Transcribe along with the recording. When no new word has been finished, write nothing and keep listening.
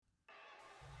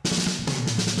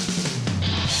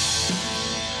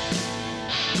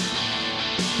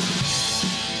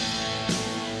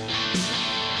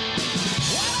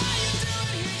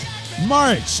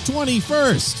March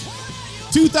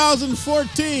 21st,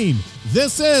 2014.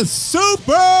 This is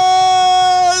Super the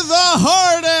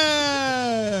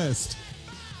Hardest.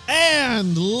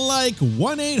 And like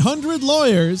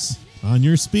 1-800-Lawyers on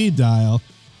your speed dial,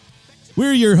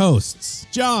 we're your hosts,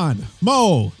 John,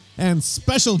 Mo, and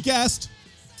special guest,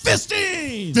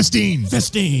 Fistine.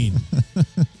 Fistine.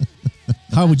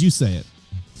 How would you say it?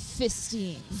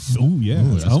 Fistine. Oh, yeah.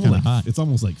 Ooh, that's kinda hot. It's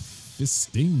almost like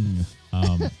fisting.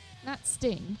 Not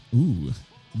sting. Ooh.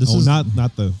 This is not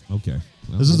the... Okay.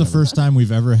 Well, This is the first time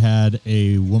we've ever had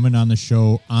a woman on the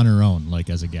show on her own,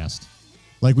 like as a guest.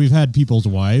 Like we've had people's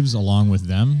wives along with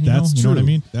them. You know what I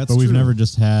mean? That's but we've true. never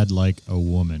just had like a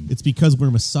woman. It's because we're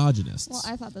misogynists. Well,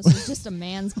 I thought this was just a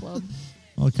man's club.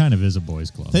 Well, it kind of is a boys'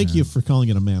 club. Thank you for calling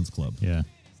it a man's club. Yeah.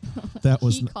 That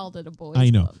was... He called it a boys' I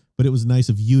know, club. but it was nice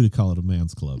of you to call it a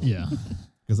man's club. Yeah.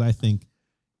 Because I think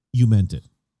you meant it.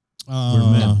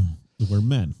 We're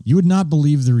men. You would not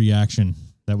believe the reaction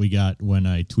that we got when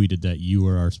I tweeted that you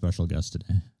were our special guest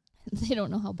today. They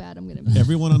don't know how bad I'm going to be.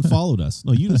 Everyone unfollowed us.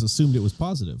 No, you just assumed it was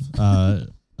positive. A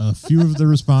few of the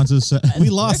responses said,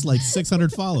 We lost like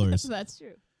 600 followers. That's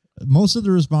true. most of the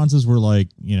responses were like,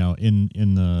 you know, in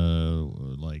the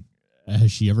like,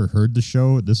 has she ever heard the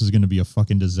show? This is going to be a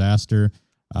fucking disaster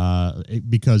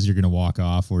because you're going to walk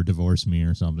off or divorce me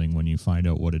or something when you find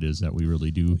out what it is that we really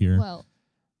do here. Well,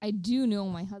 I do know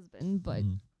my husband, but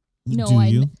Do no,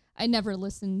 you? I never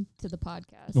listened to the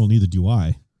podcast. Well, neither do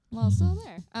I. Well, so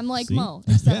there. I'm like See? Mo,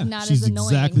 except Yeah, not she's as annoying.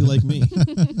 exactly like me.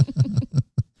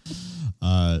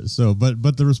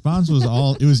 But the response was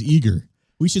it was eager.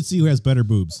 We should see who has better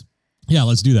boobs. Yeah,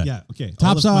 let's do that. Yeah, okay.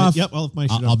 Tops I'll lift off. I'll lift my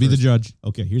shit I'll up be the first. judge.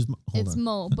 Okay, here's my... Hold It's on.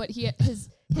 Mo, but his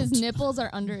nipples are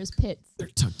under his pits. They're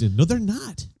tucked in. No, they're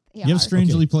not. They You have are.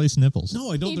 strangely placed nipples.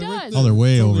 No, I don't. He They're right does. there. Oh, they're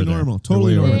way Totally over there. normal. They're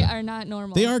Totally way over normal. They there. are not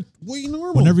normal. They are way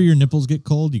normal. Whenever your nipples get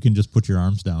cold, you can just put your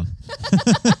arms down.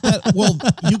 Well,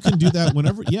 you can do that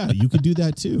whenever. Yeah, you could do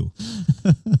that too.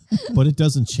 But it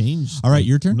doesn't change. All right,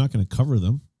 your turn. I'm not going to cover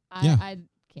them. I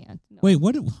can't. No. Wait,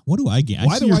 what do I get?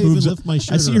 Why I see do your I even boobs. lift my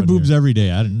shirt I see your around boobs here? every day.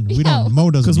 Yeah.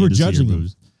 Mo doesn't 'Cause we're need to see your judging them.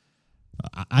 boobs.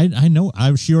 I know.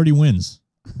 She already wins.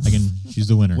 She's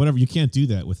the winner. Whatever. You can't do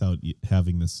that without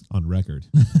having this on record.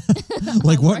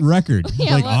 Like what record?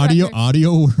 Yeah, like what audio, record?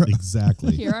 audio.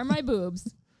 Exactly. Here are my boobs.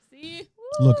 See?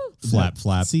 Woo! Look, Flap,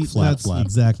 flap, See, flap, that's flap.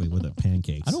 exactly with the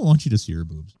pancakes. I don't want you to see your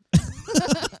boobs.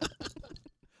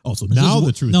 Oh, so now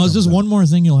the truth. No, it's comes just out. one more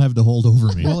thing you'll have to hold over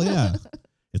me. Well, yeah.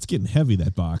 It's getting heavy,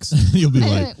 that box. You'll be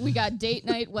like, We got date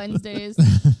night Wednesdays,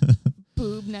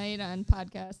 boob night on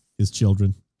podcast. His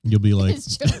children. you'll be like,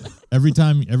 His children. every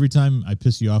time I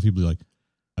piss you off, you'll be like,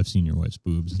 I've seen your wife's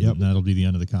boobs. Yep. And that'll be the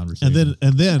end of the conversation.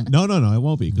 And then, no, it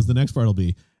won't be, because the next part will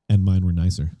be, and mine were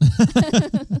nicer.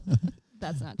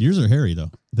 That's not true. Yours are hairy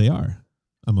though. They are.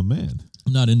 I'm a man.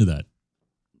 I'm not into that.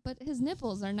 But his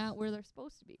nipples are not where they're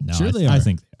supposed to be. No, Sure they I are.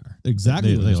 think they are.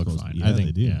 Exactly. what They they're look supposed to fine. be. Yeah, I think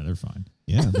they do. Yeah, they're fine.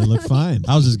 Yeah, they look fine.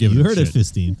 I was just giving You them heard it, shit.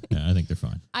 Fistine. Yeah, I think they're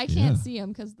fine. I can't Yeah. see him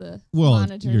because the Well,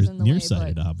 monitor's you're in the way.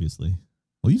 nearsighted, But obviously.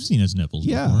 Well, you've seen his nipples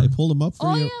Yeah, before. I pulled them up for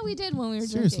oh you. yeah, we did when we were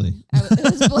Seriously. drinking.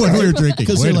 It was when we were blurred. drinking.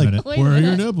 Because Wait you're a like, minute. Wait a where are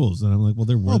your minute. nipples? And I'm like, well,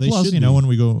 they're where Well, they plus, should you be. know, when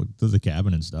we go to the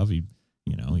cabin and stuff,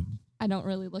 I don't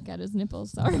really look at his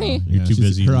nipples. Sorry. You're too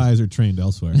busy. Her eyes are trained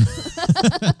elsewhere.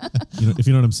 If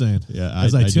you know what I'm saying. Yeah,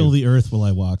 As I till do. the earth will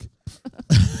I walk.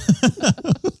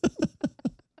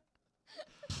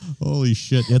 Holy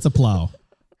shit. It's a plow.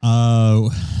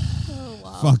 Oh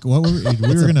wow. Fuck. What were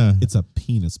we were gonna? It's a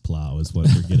penis plow is what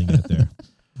we're getting at there.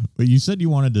 But you said you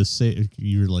wanted to say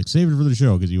you were like save it for the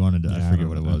show because you wanted to. Yeah, I forget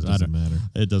what it was. It doesn't matter.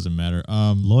 It doesn't matter.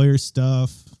 Lawyer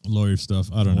stuff. Lawyer stuff.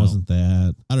 I don't It know. wasn't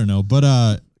that. I don't know.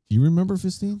 But You remember,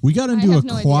 Fistine? we got into a have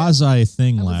no idea. quasi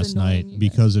thing I was last annoying night you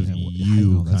because of guys. Yeah, I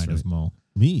you, know, that's kind of right. Mo.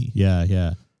 Me.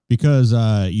 Yeah. Because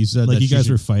you said Like that you she guys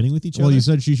should- were fighting with each other? Well, you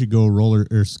said she should go roller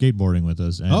or skateboarding with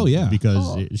us. And Oh, yeah. because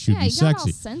Oh, it should yeah, be you got all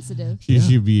sexy. sensitive.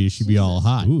 She'd be all Jesus.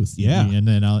 hot. Ooh, yeah. And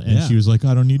then Yeah. she was like,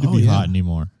 I don't need to Oh, be yeah. hot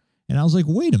anymore. And I was like,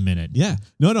 wait a minute. Yeah.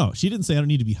 No. She didn't say I don't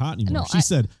need to be hot anymore. No, She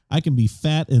said I can be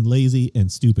fat and lazy and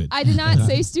stupid. I did not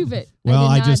say stupid. Well,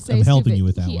 I I did not just say am helping stupid. you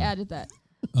with that He one. added that.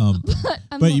 Um,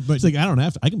 I'm but like, but It's like I don't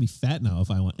have to. I can be fat now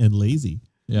if I want and lazy.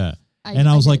 yeah. I And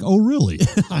I was like, did. oh really?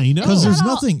 I know. Because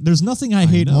Not all. there's nothing I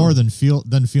hate know. more than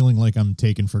feeling like I'm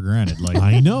taken for granted. Like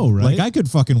I know, right? like I could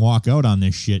fucking walk out on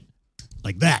this shit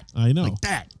like that. I know. Like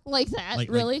that. like that, Like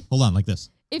really? hold on, like this.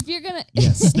 If you're gonna,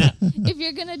 Yes, snap. if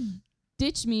you're gonna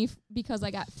ditch me because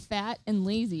I got fat and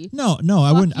lazy, No, I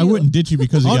Fuck wouldn't. I you. wouldn't ditch you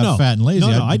because you Oh, got no. fat and lazy.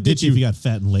 No, I'd ditch you if you got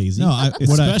fat and lazy. No, what I-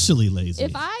 especially lazy.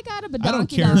 if I got a I don't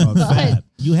badonky care about butt, fat.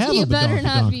 You have you a better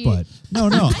not badonky be- butt.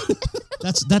 No.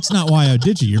 That's not why I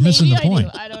ditch you. You're missing maybe the point.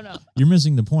 I do. I don't know. You're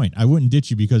missing the point. I wouldn't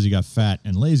ditch you because you got fat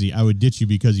and lazy. I would ditch you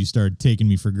because you started taking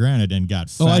me for granted and got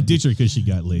fat. Oh, I ditched her because she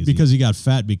got lazy. Because you got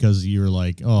fat because you were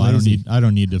like, oh, Lazy. I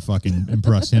don't need to fucking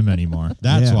impress him anymore.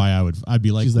 That's Yeah. why I'd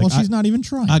be like, She's well, like, she's not even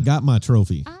trying. I got my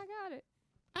trophy. I got it.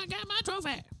 I got my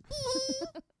trophy.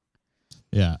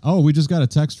 Yeah. Oh, we just got a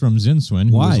text from Zinswin,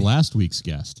 who Why? was last week's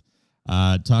guest,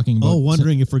 talking about.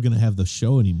 Wondering if we're going to have the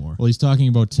show anymore. Well, he's talking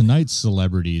about tonight's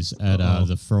celebrities at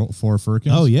the Four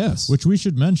Firkins. Oh, yes. Which we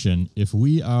should mention if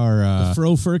we are the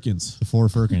Fro Firkins. the Four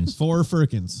Firkins. Four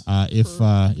Firkins.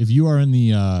 If you are in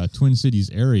the Twin Cities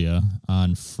area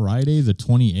on Friday the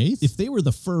 28th, If they were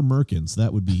the Fur Merkins,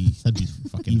 that would be that'd be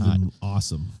fucking hot. even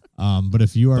awesome. But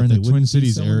if you are But in they the Twin wouldn't be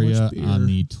Cities selling area much beer. on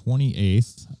the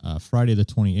 28th, Friday the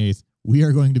 28th, we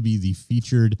are going to be the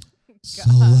featured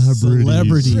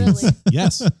celebrities. Really?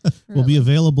 Yes. We'll be Really?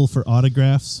 available for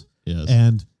autographs Yes.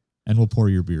 and And we'll pour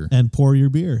your beer. pour your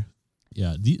beer.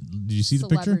 Yeah. Did you see the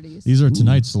picture? Celebrities. These are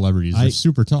tonight's celebrities. They're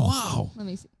super tall. Wow. Let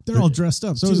me see. They're all dressed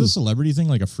up, So too. is this celebrity thing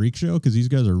like a freak show? Because these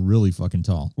guys are really fucking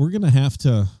tall. We're going to have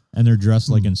to... And they're dressed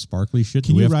like in sparkly shit.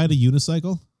 Can Do we you have- ride a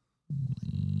unicycle?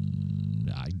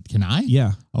 Can I?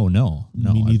 Yeah. Oh, no.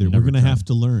 No. Me I've neither. We're never going to tried. have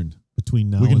to learn between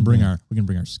now We can and bring then.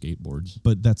 our skateboards.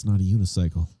 But that's not a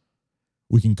unicycle.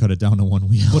 We can cut it down to one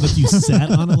wheel. What if you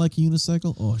sat on it like a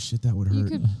unicycle? Oh, shit, that would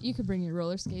hurt. You could bring your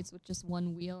roller skates with just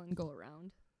one wheel and go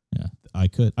around. Yeah. I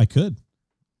could.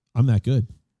 I'm that good.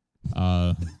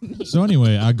 So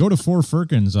anyway, go to Four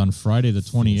Firkins on Friday the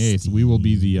 28th. We will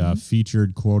be the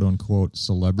featured quote unquote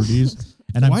celebrities.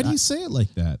 And Why do you say it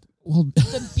like that? Well,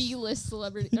 The B-list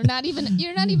celebrity, or not even.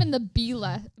 You're not even the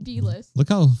B-list. look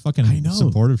how fucking I know.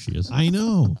 supportive she is. I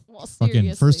know. Well, Fucking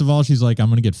seriously. first of all, she's like, I'm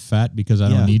gonna get fat because I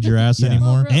Yeah. don't need your ass Yeah.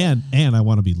 anymore. Oh, really? And I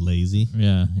want to be lazy.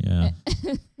 Yeah.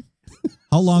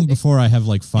 How long before I have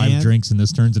like 5 And- drinks and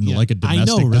this turns into Yeah. like a I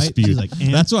know, domestic right? dispute? She's like,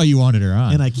 and- That's why you wanted her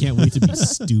on. And I can't wait to be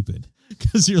stupid.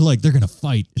 Because you're like, they're gonna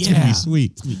fight. It's gonna Yeah. be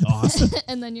sweet. It's going to be awesome.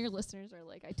 And then your listeners are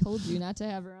like, "I told you not to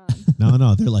have her on."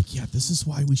 No. They're like, yeah, this is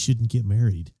why we shouldn't get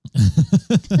married.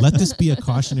 Let this be a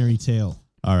cautionary tale.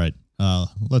 All right.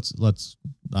 Let's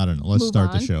I don't know. Let's Move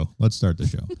start the on. show. Let's start the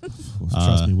show.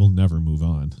 Trust me, we'll never move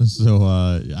on. So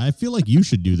I feel like you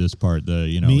should do this part.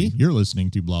 Me? You're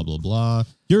listening to blah blah blah.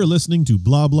 You're listening to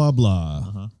blah, blah,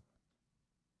 blah.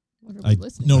 What are I- we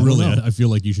listening? No, I don't really, know. I feel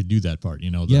like you should do that part.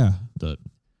 Yeah. The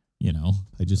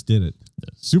I just did it.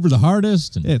 super the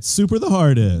hardest and It's super the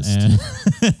hardest.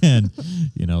 and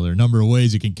there are a number of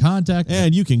ways you can contact.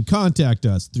 And you can contact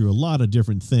us through a lot of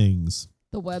different things.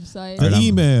 The website. The All right,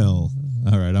 email.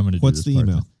 All right, I'm going to do What's this the part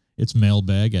email? then. It's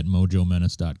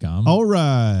mailbag@mojomenace.com. All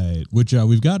right. Which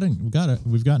we've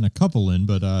gotten a couple in,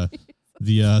 but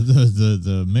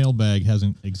the mailbag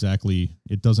hasn't exactly,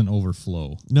 it doesn't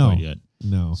overflow No. quite yet.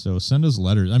 No. So send us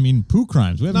letters. I mean, poo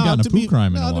crimes. We haven't gotten a poo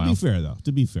crime in a while. To be fair, though.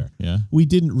 To be fair. Yeah, We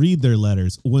didn't read their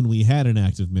letters when we had an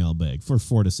active mailbag for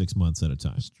 4 to 6 months at a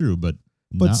time. it's true, but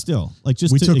But still, like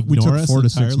just we to took ignore us 4 to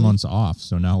 6 entirely, months off,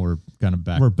 so now we're kind of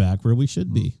back. We're back where we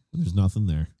should be. There's nothing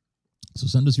there. So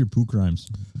send us your poo crimes.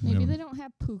 Maybe they don't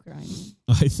have poo crimes.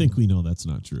 I think we know that's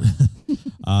not true.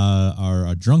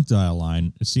 Our drunk dial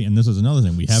line. See, and this is another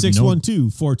thing we have.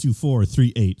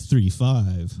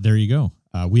 612-424-3835. There you go.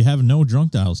 We have no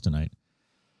drunk dials tonight.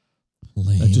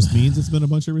 Lame. That just means it's been a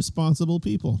bunch of responsible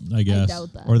people. I guess. I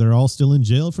doubt that. Or they're all still in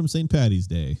jail from St. Patty's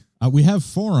Day. We have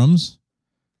forums.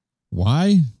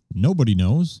 Why? Nobody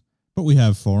knows. But we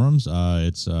have forums.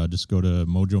 It's just go to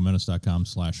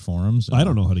mojomenace.com/forums. I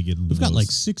don't know how to get into We've got those.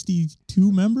 like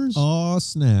 62 members Oh,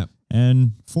 snap.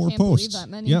 and 4 Can't believe posts. that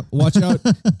many. Yep. Watch out.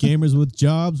 Gamers with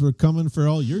jobs. We're coming for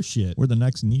all your shit. We're the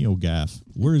next NeoGAF.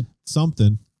 We're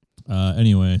something.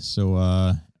 Anyway,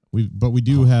 so we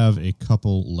do have a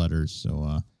couple letters.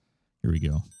 So here we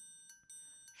go.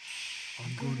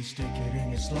 I'm gonna stick it in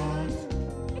your slot.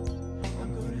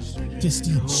 I'm gonna stick it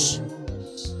Fistine, in your shh. hole.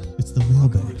 It's the I'm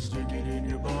mailbag. gonna stick it in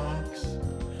your box.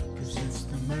 'Cause it's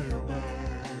the mailbag.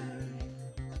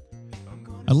 I'm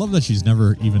gonna I love that she's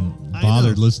never even I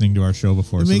bothered know. listening to our show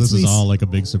before. It So makes this is me all like a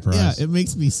big surprise. Yeah, it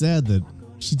makes me sad that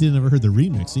she didn't ever heard the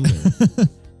remix either.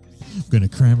 I'm gonna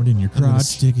cram it in your I'm gonna crotch.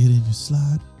 stick it in your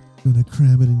slot. Gonna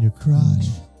cram it in your crotch.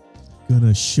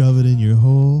 Gonna shove it in your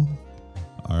hole.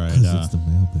 All right. Because it's the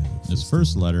mailbag. This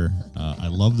first letter, I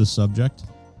love the subject.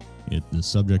 The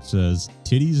subject says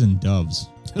titties and doves.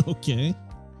 Okay.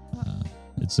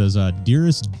 It says,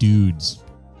 dearest dudes,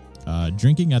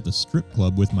 drinking at the strip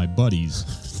club with my buddies.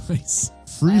 Nice.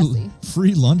 Classy.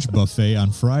 Free lunch buffet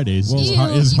on Fridays is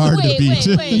hard wait, to beat.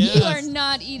 Wait. You Yes. are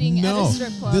not eating at No, a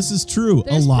strip club. this is true.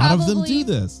 There's a lot of them probably- do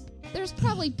this. There's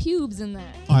probably pubes in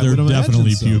that. I There would are imagine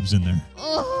definitely so. pubes in there.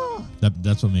 Oh,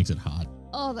 That's what makes it hot.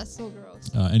 oh, that's so gross.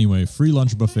 Anyway, free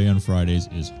lunch buffet on Fridays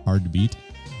is hard to beat.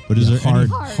 But is there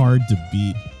hard to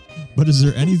beat? But is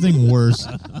there anything worse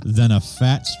than a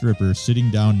fat stripper sitting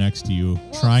down next to you,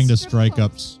 trying to strike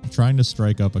up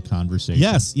a conversation?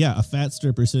 Yes, yeah, a fat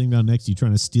stripper sitting down next to you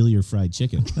trying to steal your fried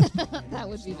chicken. That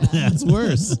would be bad. That's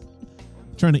worse.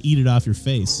 Trying to eat it off your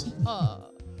face.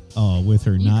 Oh, with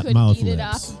her you not could mouth eat lips. it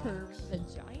off of her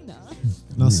vagina.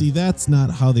 Now, see, that's not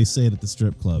how they say it at the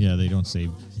strip club. Yeah, they don't say.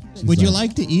 She's Would you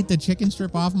like to eat the chicken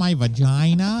strip off my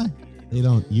vagina? They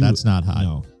don't. That's not hot.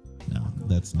 No, No,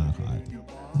 that's not hot.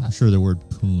 I'm sure the word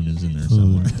poon is in there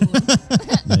Poon.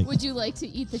 somewhere. Would you like to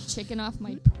eat the chicken off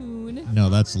my poon? No,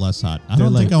 that's less hot. I They're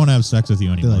don't like- think I want to have sex with you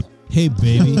They're anymore. like, hey,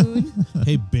 baby. Poon.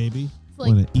 Hey, baby. Like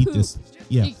Want to eat poon. this?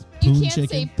 Yeah, You poon can't chicken.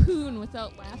 say poon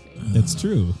without laughing. That's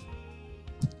true.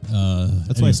 That's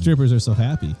why anyway. strippers are so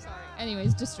happy. Sorry.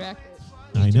 Anyways, distracted.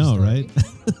 I Read your know, story. right?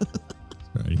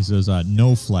 Right. He says,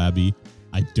 no, Flabby,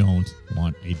 I don't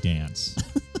want a dance.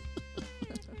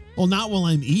 Well, not while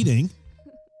I'm eating.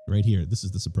 Right here. This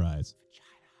is the surprise.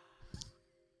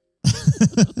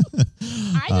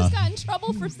 I just got in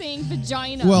trouble for saying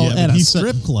vagina. Well, but at a he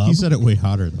strip club. He said it way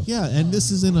hotter, though. Yeah, and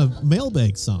this is in a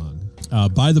mailbag song.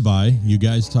 By the by, you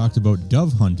guys talked about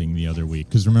dove hunting the other week.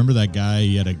 Because remember that guy,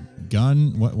 he had a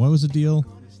gun? What was the deal?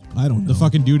 I don't know. The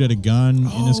fucking dude had a gun in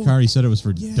his Oh, car. He said it was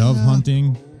for yeah. dove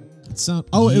hunting. It sound,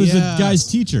 Oh, it was the yes. guy's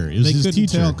teacher. It was They his couldn't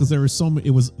teacher. tell because there was so many.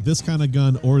 It was this kind of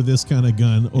gun or this kind of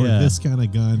gun or Yeah. this kind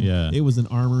of gun. Yeah. It was an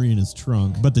armory in his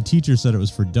trunk. But the teacher said it was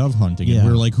for dove hunting. Yeah. And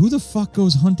we were like, who the fuck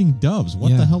goes hunting doves?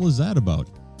 What Yeah. the hell is that about?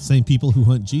 Same people who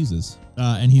hunt Jesus.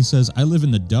 And he says, I live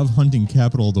in the dove hunting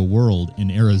capital of the world in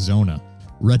Arizona.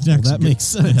 Rednecks. Well, that makes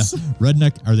sense. Yeah.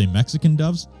 Redneck. Are they Mexican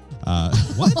doves?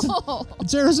 What? Oh,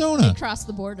 It's Arizona. across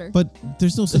the border. But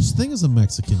there's no such thing as a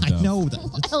Mexican I dove. know.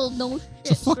 It's Well, no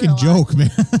shit. a fucking Sherlock. joke, man.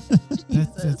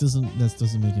 That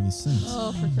doesn't make any sense.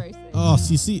 Oh, for Christ's sake. Oh,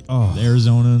 see. Oh,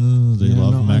 Arizona, they yeah,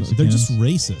 love no, I know. Mexicans. They're just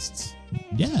racists.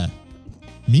 Yeah.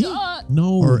 Me?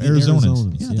 No, Or the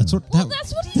Arizonans. Yeah, that's what. Well, that,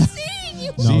 that's what he's saying.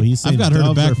 You No, See, he's saying I've got her to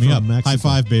doves back are me from up. Mexico. High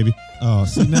five, baby. Oh,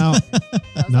 see now. that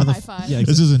was now a the high five. yeah,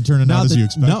 This isn't turning now out as that- you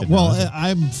expected. No, well, now, is it?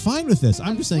 I'm fine with this.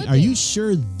 I'm just saying. Are flipping. you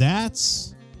sure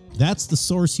that's the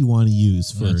source you want to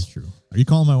use for? That's true. Are you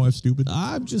calling my wife stupid?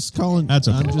 I'm just calling. That's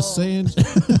okay. I'm just saying.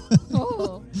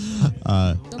 Oh.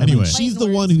 Anyway, She- She's the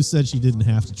one who said she didn't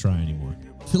have to try anymore.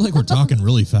 I feel like we're talking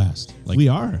really fast. Like We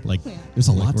are. Like Yeah. There's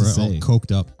a like lot to we're all say.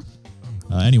 coked up.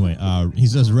 Anyway, he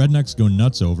says rednecks go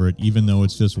nuts over it, even though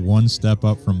it's just one step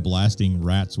up from blasting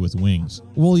rats with wings.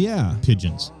 Well, yeah,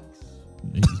 Pigeons.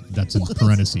 That's in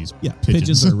parentheses. yeah.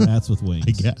 Pigeons are rats with wings.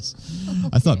 I guess.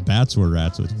 I thought bats were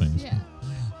rats with wings. Yeah.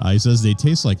 He says they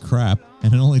taste like crap,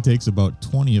 and it only takes about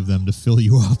 20 of them to fill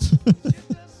you up.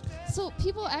 So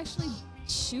people actually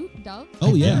shoot doves? Oh,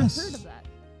 I've yeah. never Yes. heard of that.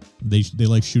 They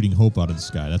like shooting hope out of the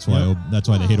sky. That's why Yep. that's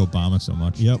why they hate Obama so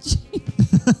much. Yep.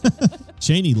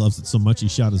 Cheney loves it so much he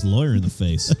shot his lawyer in the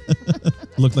face.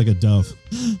 Looked like a dove.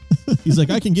 He's like,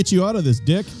 I can get you out of this,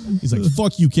 dick. He's like,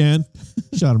 fuck you can.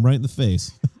 Shot him right in the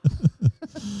face.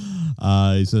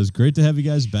 He says, great to have you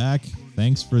guys back.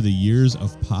 Thanks for the years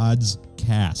of pods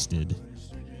casted.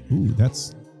 Ooh,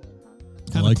 that's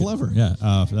I kind of like it. clever. Yeah,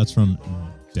 that's from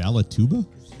Dalatuba.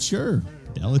 Sure.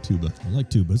 Dalatuba. I like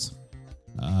tubas.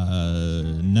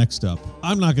 Next up,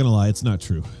 I'm not going to lie. It's not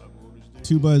true.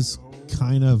 Tubas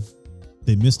kind of,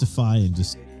 they mystify and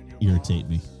just irritate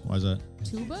me. why is that?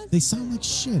 Tubas? They sound like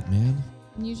shit, man.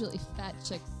 Usually fat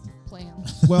chicks play them.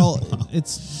 Well,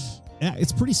 it's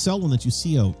pretty seldom that you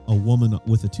see a woman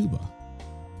with a tuba.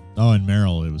 Oh, and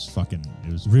Meryl, it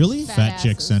was Really? Fat Fat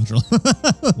Chick asses. Central.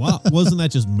 Wow. Wasn't that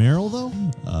just Meryl, though?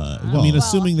 I mean, well-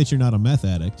 assuming that you're not a meth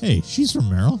addict. Hey, she's from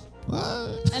Meryl.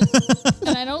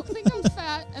 And I don't think I'm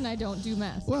fat, and I don't do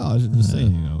meth. Well, I was just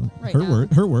saying, Right her now.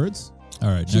 her words. All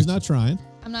right, She's not trying.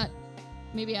 I'm not.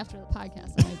 Maybe after the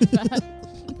podcast, I might be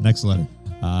fat. next letter.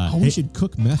 Oh, we should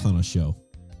cook meth on a show.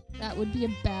 That would be a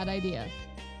bad idea.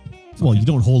 Well, you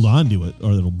don't hold on to it,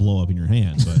 or it'll blow up in your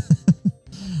hand.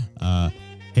 But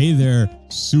Hey there,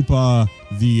 super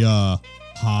the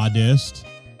hardest.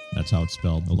 That's how it's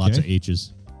spelled. Lots of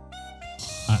H's.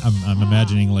 I'm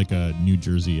imagining like a New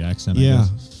Jersey accent. I Yeah.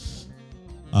 guess.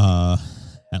 At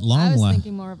I long was last,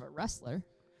 thinking more of a wrestler.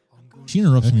 she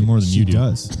interrupts me more than she you do.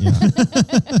 does. Yeah.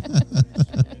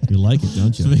 You like it, don't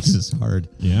It you? makes this hard.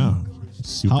 Yeah.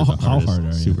 Super How- the how hardest. hard are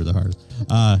you? Super the hardest.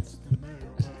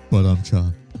 But I'm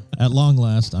cha. At long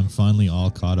last, I'm finally all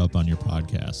caught up on your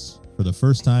podcasts. For the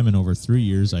first time in over 3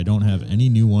 years, I don't have any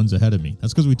new ones ahead of me.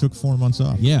 That's because we took 4 months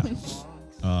off. Yeah.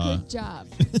 Good job.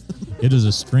 It is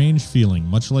a strange feeling,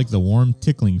 much like the warm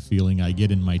tickling feeling I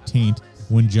get in my taint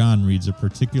when John reads a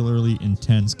particularly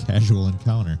intense casual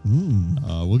encounter.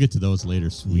 We'll get to those later,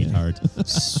 sweetheart.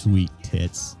 Sweet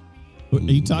tits. Are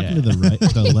you talking to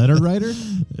the letter writer?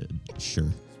 Sure.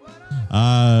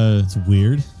 It's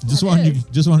weird. Just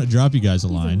want to drop you guys a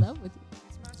He's in line love with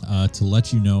you. to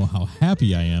let you know how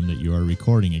happy I am that you are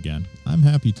recording again. I'm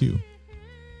happy too.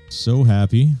 So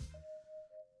happy.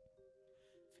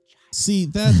 See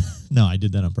that? No, I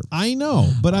did that on purpose. I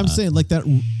know, but I'm saying like that.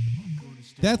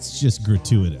 That's just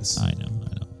gratuitous. I know.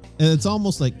 And it's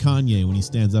almost like Kanye when he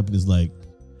stands up and is like,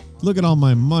 "Look at all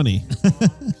my money."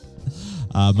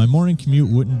 My morning commute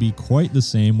wouldn't be quite the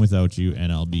same without you, and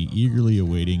I'll be eagerly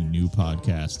awaiting new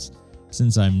podcasts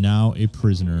since I'm now a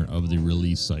prisoner of the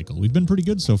release cycle. We've been pretty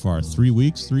good so far. 3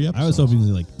 weeks, 3 episodes. I was hoping to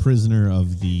be like prisoner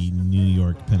of the New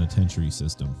York penitentiary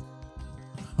system.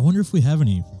 I wonder if we have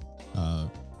any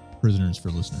prisoners for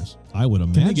listeners. I would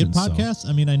imagine. Can they get so. podcasts?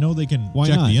 I mean, I know they can Why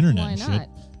check not? the internet Why and not? shit.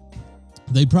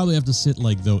 They'd probably have to sit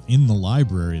like though in the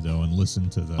library though and listen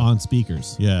to the On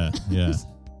speakers. Yeah.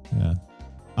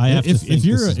 I have to think if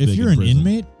you're this is if big you're in an prison.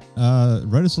 inmate,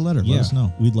 write us a letter. Yeah, Let us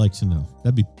know. We'd like to know.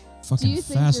 That'd be Do fucking you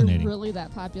think fascinating. you're really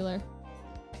that popular?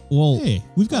 Well, Hey,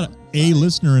 we've got a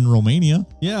listener in Romania.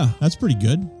 yeah, That's pretty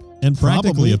good. and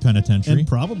Practically probably a penitentiary. and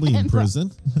probably in And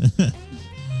prison.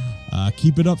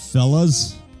 Keep it up,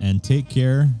 fellas, and take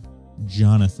care,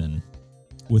 Jonathan.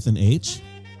 With an H?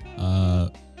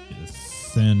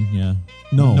 Thin, yeah.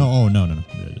 No. No.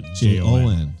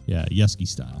 Jon. Yeah, Yeski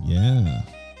style. Yeah.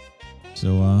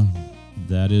 So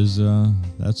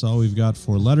that's all we've got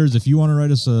for letters. If you want to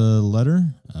write us a letter,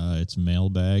 it's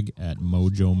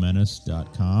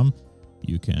mailbag@mojomenace.com.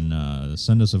 You can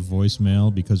send us a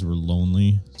voicemail because we're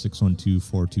lonely,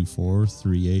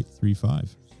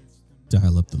 612-424-3835.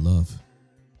 Dial up the love.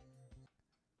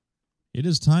 It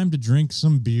is time to drink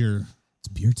some beer. It's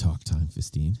beer talk time,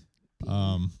 Fistine.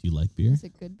 Do you like beer? Is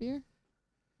it good beer?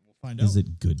 We'll find out. Is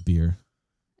it good beer?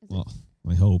 Is Well,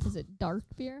 I hope. Is it dark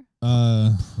beer? It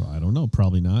I don't know.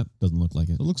 Probably not. Doesn't look like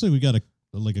it. looks like we got a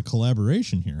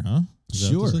collaboration here, huh? Is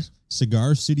that what Sure. this is?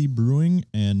 Cigar City Brewing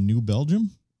and New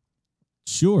Belgium.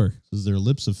 Sure. This is their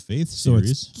Lips of Faith So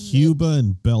series. it's Cuba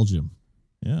and Belgium.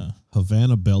 Yeah.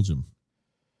 Havana, Belgium.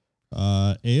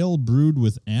 Ale brewed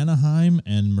with Anaheim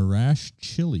and Marash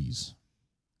chilies.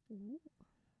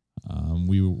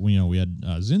 We had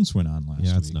Zinswin on last week.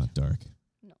 Yeah, it's not dark.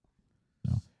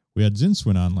 We had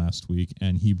Zinswin on last week,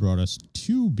 and he brought us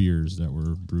 2 beers that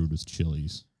were brewed with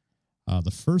chilies.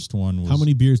 The first one was... How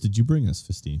many beers did you bring us,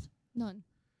 Fistine? None.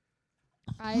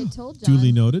 I told John.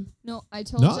 Duly noted. No, I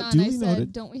told No, John, I duly said,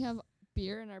 noted. don't we have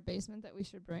beer in our basement that we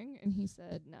should bring? And he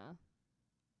said, nah.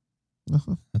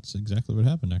 Uh-huh. That's exactly what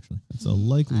happened, actually. That's a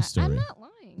likely I'm story. not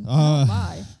lying. I don't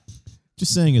lie.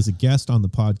 Just saying, as a guest on the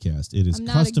podcast, it is I'm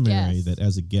not a customary guest. that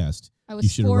as a guest, I was you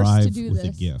should forced arrive to do with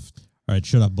this. a gift. All right,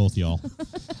 shut up, both y'all.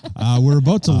 We're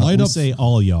about to light we up... say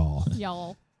all y'all.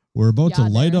 Y'all. We're about to Yeah,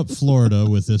 light there. up Florida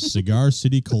with this Cigar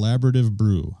City collaborative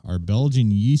brew. Our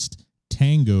Belgian yeast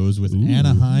tangos with Ooh.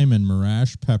 Anaheim and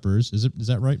Marash peppers. Is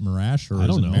that right, Marash, or I is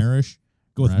don't it know. Marish?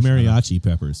 Go with Marash, I don't know. mariachi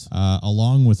peppers.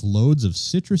 Along with loads of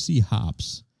citrusy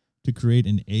hops to create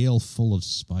an ale full of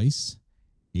spice,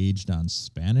 aged on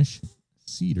Spanish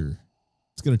cedar.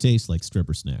 It's going to taste like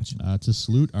stripper snatch. To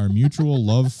salute our mutual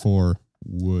love for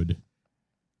wood.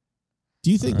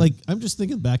 Do you think, All right. like, I'm just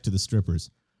thinking back to the strippers.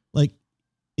 Like,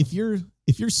 if your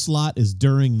slot is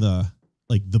during the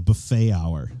buffet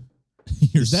hour,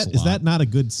 Your is slot. that not a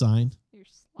good sign? Your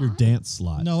Your dance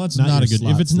slot. No, that's not a your good.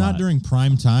 slot If it's not slot. during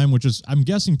prime time, which is, I'm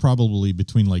guessing, probably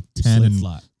between like Your 10 slit and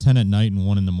slot. 10 at night and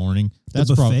 1 in the morning. That's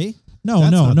the probably buffet?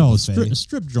 That's not the no. buffet.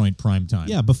 Strip joint prime time.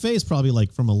 Yeah, buffet is probably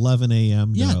like from 11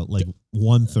 a.m. Yeah. to like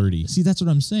 1:30. See, that's what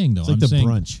I'm saying though. It's like I'm the saying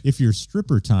brunch. if your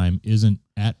stripper time isn't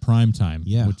at prime time,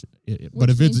 Yeah. but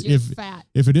if it's means you're fat.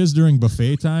 if it is during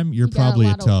buffet time, you're You got a probably a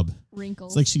lot of tub.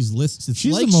 wrinkles. It's like she's listened.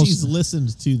 She's Like the most- she's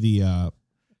listened to the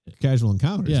casual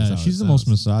encounters. is Yeah, how she's it the most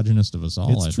sounds. misogynist of us all.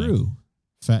 It's I think. true.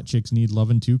 Fat chicks need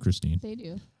loving too, Christine. they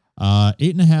do.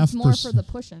 8.5%. It's more for the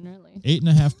pushing, really.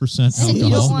 8.5% And you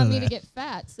alcohol. don't want to me to that. get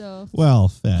fat, so Well,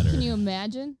 fatter. can you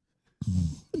imagine?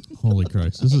 Holy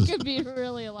Christ! This It is could be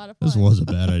really a lot of fun. this was a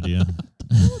bad idea.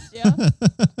 Yeah.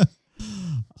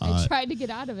 I Uh, tried to get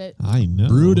out of it. I know.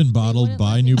 Brewed and bottled wouldn't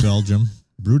by let New me. Belgium.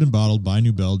 Brewed and bottled by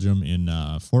New Belgium in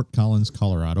Fort Collins,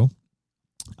 Colorado.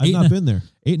 I've not been there.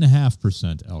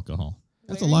 8.5% alcohol.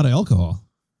 That's a lot of alcohol.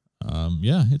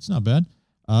 Yeah, it's not bad.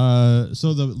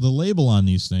 So the label on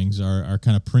these things are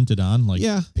kind of printed on, like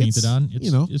Yeah, painted it's, on.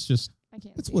 you know. It's just I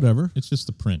can't. It's see it. whatever. it's just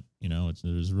the print. You know,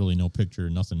 there's really no picture,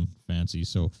 nothing fancy.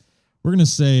 So we're gonna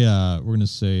say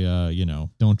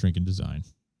don't drink and design.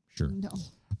 Sure. No.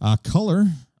 Color.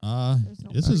 There's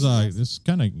no This color. is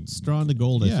kind of Straw into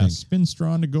gold, I yeah, think. spin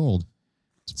straw into gold.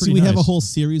 It's See, pretty we have a nice. whole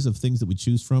series of things that we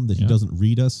choose from that he Yeah. doesn't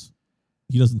read us.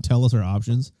 He doesn't tell us our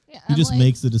options. Yeah, He I'm just like,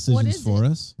 makes the what decisions is for it?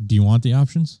 us. Do you want the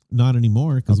options? Not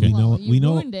anymore because Okay. Well, you we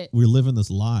know ruined it. we're living this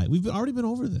lie. We've already been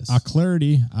over this.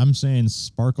 Clarity. I'm saying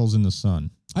sparkles in the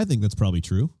sun. I think that's probably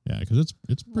true. Yeah, because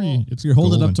it's pretty. Well- it's If you hold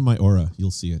it golden. up to my aura,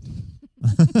 you'll see it.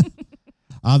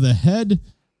 The head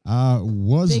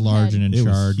was Big large head. and in It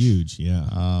was charge. huge. Yeah.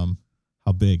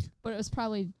 How big? But it was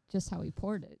probably just how he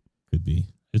poured it. Could be.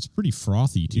 It's pretty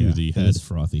frothy too. Yeah, The it head is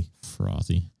frothy.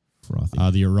 frothy.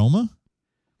 Frothy. The aroma.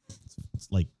 It's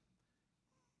like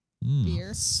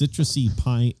Beer. citrusy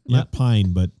pine, Yeah. not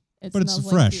pine, but It But it's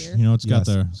smells fresh. Like beer. You know, it's got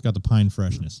Yes. the pine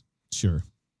freshness. sure.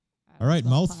 All right,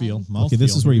 mouthfeel. Okay,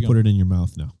 this is where you put it in your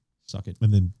mouth now, Suck it.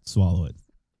 and then swallow it.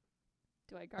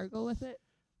 Do I gargle with it?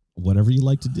 Whatever you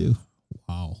like to do.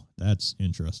 Wow, that's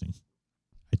interesting.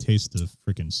 I taste the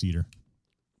freaking cedar.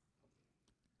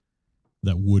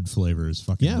 That wood flavor is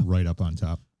fucking Yeah. right up on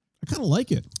top. I kind of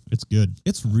like it. It's good.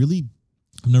 It's really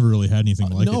I've never really had anything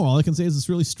like no. it. All I can say is it's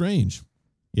really strange.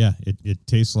 Yeah, it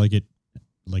tastes like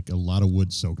a lot of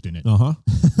wood soaked in it. Uh huh.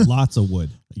 Lots of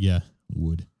wood. Yeah,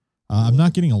 wood. I'm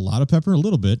not getting a lot of pepper. A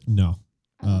little bit. No.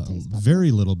 I don't taste pepper. Very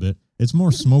little bit. It's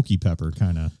more smoky pepper,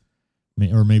 kind of,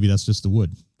 or maybe that's just the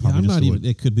wood. Yeah, Probably I'm just not the even. wood.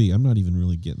 It could be. I'm not even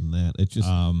really getting that. It just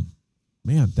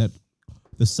man that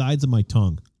the sides of my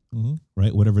tongue, Mhm.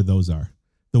 right? Whatever those are,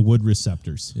 the wood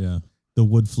receptors, Yeah. the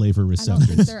wood flavor I don't receptors.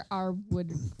 think there are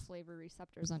wood flavor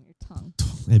receptors on your tongue.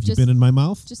 Have you just- been in my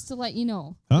mouth? Just to let you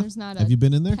know, Huh? there's not Have you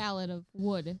been in there? pallet of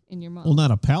wood in your mouth. Well,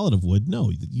 not a pallet of wood.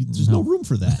 No, there's no room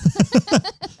for that.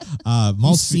 You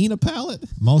Mouth seen a pallet?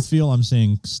 mouthfeel. I'm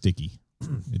saying sticky.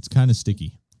 It's kind of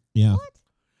sticky. Yeah. What?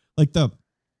 Like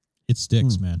It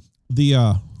sticks, man.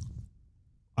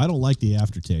 I don't like the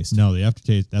aftertaste. No, the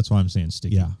aftertaste. That's why I'm saying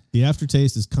sticky. Yeah. The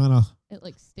aftertaste is kind of, It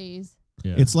like stays.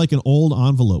 Yeah. it's like an old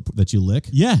envelope that you lick.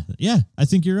 yeah. I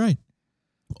think you're right.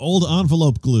 Old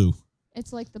envelope glue.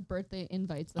 It's like the birthday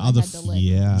invites that Oh, I the had to lick.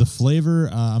 Yeah. The flavor.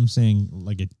 I'm saying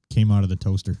like it came out of the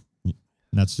toaster. And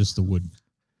that's just the wood.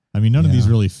 I mean, none of these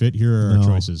Yeah. really fit. Here are No. our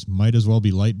choices. Might as well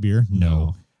be light beer.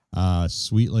 No.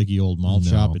 Sweet like the old malt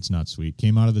No. shop. It's not sweet.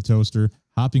 Came out of the toaster.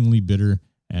 Hoppingly bitter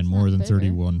and more not than bitter.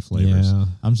 31 flavors. Yeah.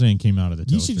 I'm saying came out of the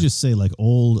toaster. You should just say like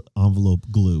old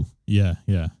envelope glue. Yeah.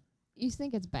 You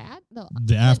think it's bad? No.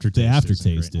 The aftertaste. The isn't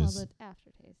aftertaste great. Well, is. the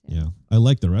aftertaste. Yeah. I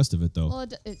like the rest of it though. Well,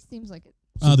 it seems like it.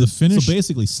 The finish. So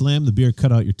basically, slam the beer,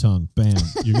 cut out your tongue. Bam.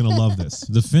 You're going to love this.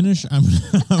 The finish, I'm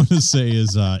going to say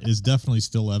is definitely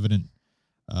still evident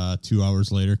 2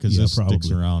 hours later because Yeah, this sticks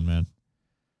probably. around, man.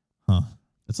 Huh?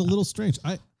 It's a little strange.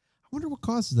 I wonder what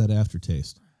causes that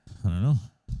aftertaste. I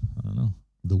don't know.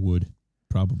 The wood,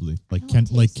 Probably. like I don't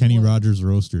taste Kenny wood. Rogers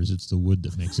Roasters. It's the wood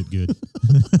that makes it good.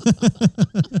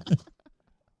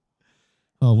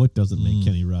 Oh, what doesn't make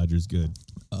Kenny Rogers good?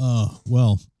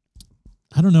 Well,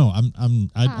 I don't know.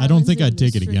 I don't think I'd take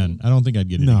it industry. again. I don't think I'd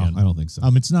get it No, again. I don't think so.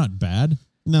 It's not bad,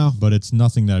 No. but it's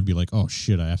nothing that I'd be like, oh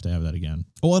shit, I have to have that again.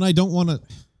 Oh, and I don't want to.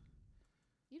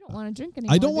 You don't want to drink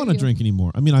anymore. I don't want to drink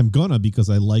anymore. I mean, I'm gonna because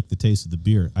I like the taste of the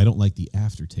beer. I don't like the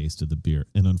aftertaste of the beer,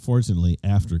 and unfortunately,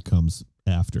 after comes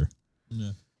after.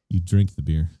 Yeah. You drink the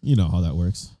beer. You know how that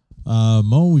works.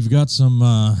 Mo, we've got some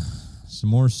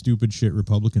more stupid shit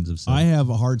Republicans have said. I have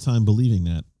a hard time believing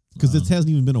that because it hasn't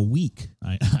even been a week.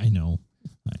 I know.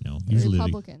 Usually,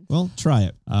 Republicans. Well, try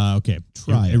it. okay.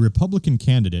 Try a it. Republican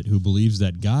candidate who believes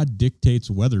that God dictates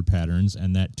weather patterns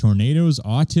and that tornadoes,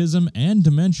 autism, and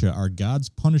dementia are God's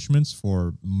punishments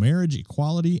for marriage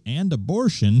equality and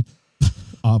abortion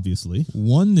Obviously.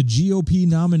 won the GOP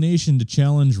nomination to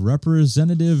challenge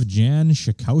Representative Jan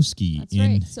Schakowsky That's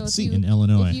right. So in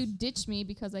Illinois. if you ditch me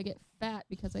because I get fat,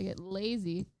 because I get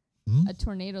lazy, a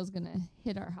tornado's going to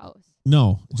hit our house.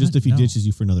 No, just What? if he No. ditches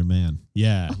you for another man.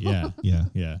 yeah.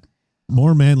 Yeah.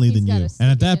 More manly He's than you. gotta And stick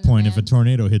at it that in the point, if a man.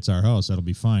 tornado hits our house, that'll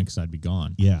be fine because I'd be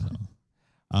gone. Yeah.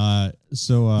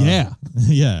 Yeah.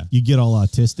 yeah. You get all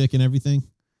autistic and everything.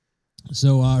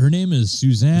 So her name is Is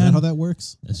Suzanne. that how that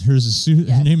works? Her Yes.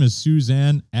 name is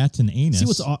Suzanne Atananus. See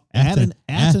what's Atananus.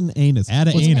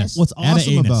 Atananus. What's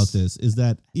awesome Atananus. about this is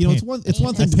that it's one thing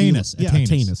to be Atanus.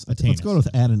 Atanus. Atanus. Let's go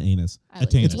with Atananus. I like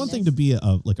Attained. It's one thing to be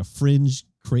a fringe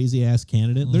crazy ass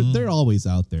candidate. They're always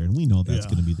out there, and we know that's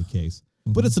going to be the case.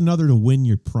 But it's another to win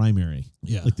your primary,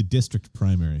 Yeah. like the district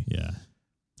primary. Yeah.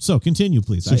 So continue,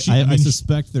 please. So I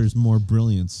suspect there's more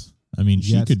brilliance. I mean,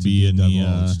 she Yet could to be be in the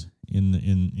divulged.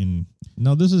 in.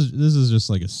 No, this is just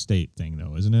like a state thing,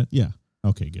 though, isn't it? Yeah.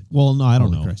 Okay, good. Well, no, I don't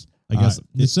Holy know. Christ. I guess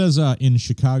it says in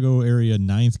Chicago area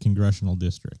 9th congressional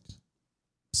district.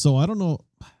 so. I don't know.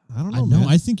 I don't I know, know. man.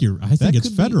 I think it's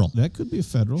could federal. That could be a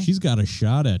federal. She's got a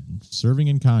shot at serving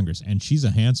in Congress, and she's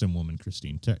a handsome woman,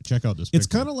 Christine. Check out this picture. It's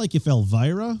kind of like if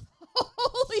Elvira.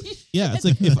 Holy shit. Yeah, it's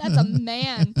like if That's a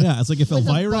man. yeah, it's like if With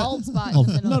Elvira. a bald spot in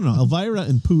the middle. No, Elvira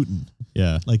and Putin,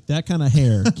 Yeah. like that kind of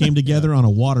hair came together on a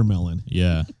watermelon.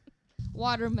 Yeah.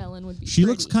 Watermelon would be She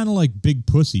pretty. looks kind of like Big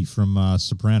Pussy from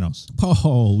Sopranos.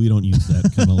 Oh, we don't use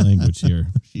that kind of language here.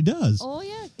 She does. Oh,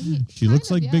 yeah. She looks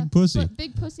like Big Pussy. But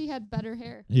Big Pussy had better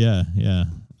hair. Yeah,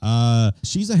 yeah.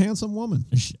 She's a handsome woman.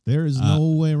 There is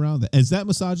no way around that. Is that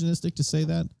misogynistic to say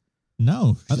that?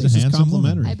 No, I she's think a she's handsome woman.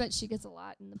 complimentary. I bet she gets a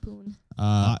lot in the poon.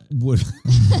 Would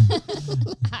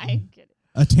I get it.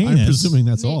 Atanus. I'm presuming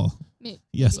that's Maybe. all. Maybe,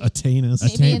 Yes, Atanus.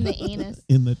 maybe in the anus.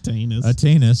 In the tanus.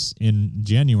 Atanus in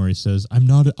January says, I'm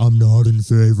not in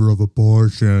favor of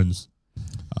abortions.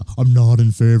 I'm not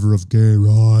in favor of gay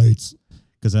rights.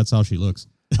 Because that's how she looks.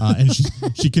 And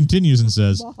she continues and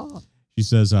says,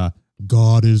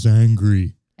 God is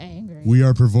angry. Angry. We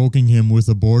are provoking him with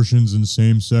abortions and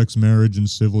same-sex marriage and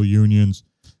civil unions.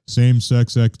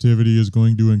 Same-sex activity is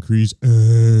going to increase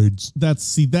AIDS.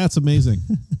 That's amazing.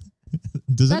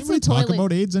 Does That's anybody the talk toilet.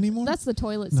 about AIDS anymore? That's the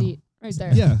toilet seat right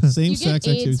there. Yeah, same You sex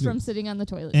get AIDS activity. from sitting on the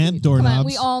toilet And seat. Come on, doorknobs.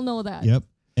 we all know that. Yep,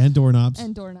 and doorknobs.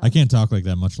 And doorknobs. I can't talk like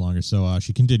that much longer. So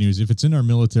she continues, if it's in our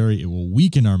military, it will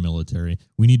weaken our military.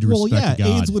 We need to respect God.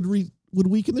 AIDS would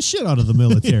weaken the shit out of the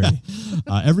military.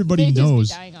 Everybody They'd just be knows.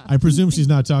 dying off. I presume she's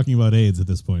not talking about AIDS at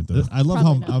this point, though. I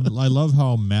love Probably I love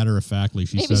how matter of factly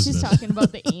she Maybe says she's this. talking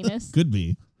about the anus. Could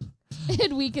be.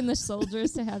 It'd weaken the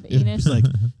soldiers to have It's anus. like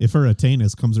if her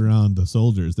Atanus comes around the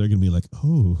soldiers, they're gonna be like,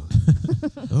 oh,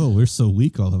 we're so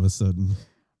weak all of a sudden.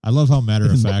 I love how matter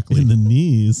of factly in the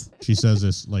knees. she says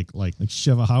this. Like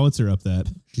Shove a howitzer up that.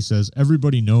 she says,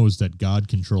 everybody knows that God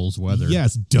controls weather.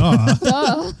 Yes, duh,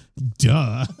 Duh.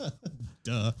 duh,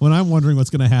 duh. When I'm wondering what's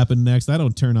gonna happen next, I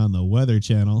don't turn on the Weather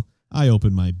Channel. I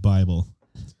open my Bible.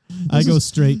 I go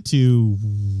straight to.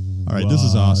 All right, this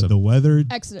is awesome. The weather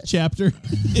Exodus. chapter.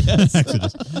 Yes.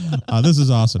 Exodus. This is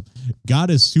awesome. God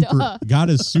is super. Duh. God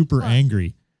is super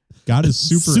angry. God is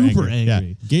super angry.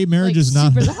 angry. Yeah. Gay marriage Like is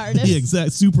not. super the hardest. The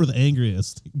exact super the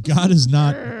angriest. God is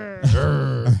not.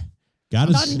 God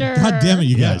is. Thunder. God damn it,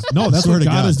 you guys! No, that's Swear what to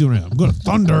God is doing. Right now. I'm going to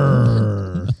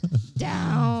thunder.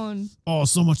 Down. Oh,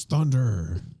 so much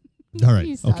thunder. All right.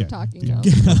 You stop Okay. talking now.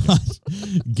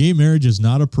 Gay marriage is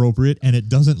not appropriate, and it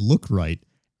doesn't look right,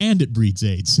 and it breeds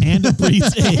AIDS. And it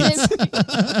breeds AIDS.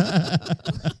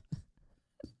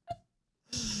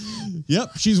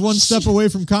 Yep, she's one step away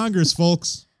from Congress,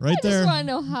 folks. Right I there. just want to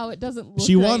know how it doesn't look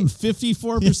She right. won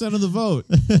 54% of the vote.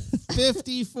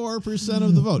 54%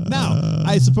 of the vote. Now,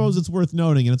 I suppose it's worth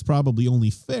noting, and it's probably only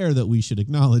fair that we should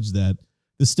acknowledge that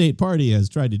the state party has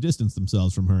tried to distance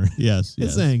themselves from her. Yes,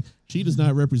 It's saying she does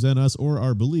not represent us or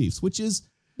our beliefs, which is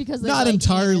because they not like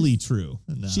entirely anus. true.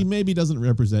 No. She maybe doesn't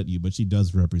represent you, but she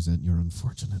does represent your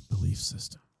unfortunate belief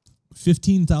system.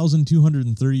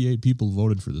 15,238 people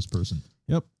voted for this person.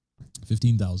 Yep.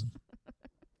 15,000.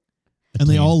 And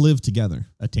they all live together.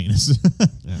 Atanus.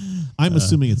 Yeah. I'm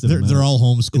assuming it's they're all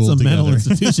homeschooled it's a mental together.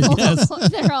 institution. Yes.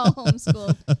 They're all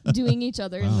homeschooled, doing each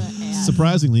other in the ass.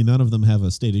 Surprisingly, none of them have a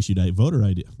state-issued voter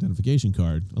identification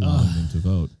card allowing them to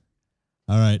vote.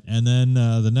 All right, and then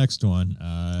the next one.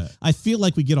 I feel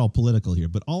like we get all political here,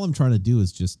 but all I'm trying to do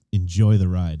is just enjoy the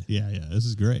ride. Yeah, this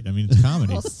is great. I mean, it's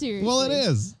comedy. Well, seriously. Well, it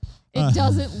is. It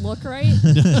doesn't look right.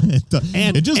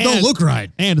 It just don't look right.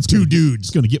 And it's Two gonna, dudes. It's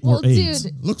going to get more Well, AIDS.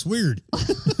 dude. Looks weird.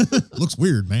 Looks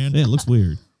weird, man. Yeah, it looks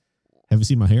weird. Have you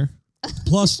seen my hair?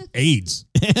 Plus AIDS.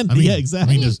 And I mean, yeah,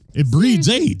 exactly. I mean, it breeds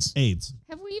AIDS. AIDS.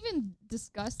 Have we even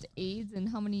discussed AIDS in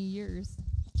how many years?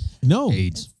 No.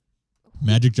 AIDS.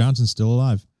 Magic Johnson's still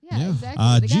alive. Yeah, Yeah.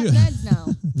 exactly. They got meds now.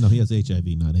 No, he has HIV,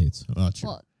 not AIDS. Oh, true.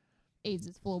 Well, AIDS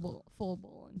is full blown.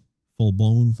 Full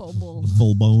bone. Full blown.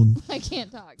 Full bone. I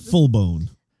can't talk. Full bone.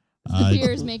 The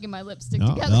beer is making my lips stick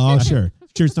No, together. oh, sure.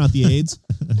 Sure, it's not the AIDS.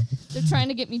 They're trying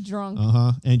to get me drunk.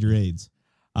 And your AIDS.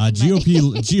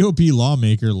 GOP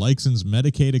lawmaker likens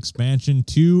Medicaid expansion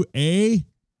to a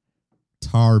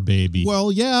tar baby.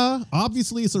 Well, yeah.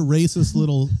 Obviously, it's a racist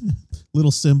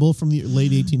little symbol from the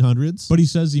late 1800s. But he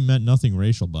says he meant nothing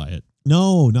racial by it.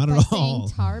 No, not By at saying all.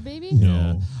 tar baby?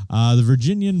 No. The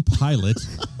Virginian pilot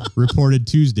reported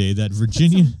Tuesday that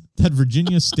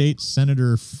Virginia State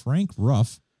Senator Frank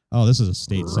Ruff, this is a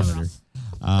state senator,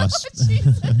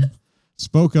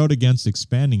 spoke out against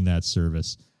expanding that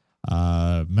service,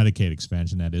 Medicaid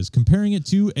expansion, that is, comparing it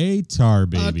to a tar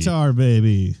baby. A tar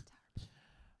baby.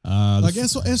 I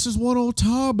guess it's just one old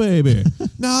tar baby.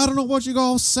 Now, I don't know what you're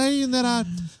all saying that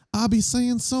I be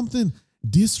saying something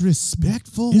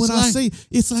disrespectful It's when I like- say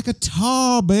it's like a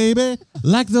tar, baby.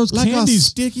 Like those Like a candies.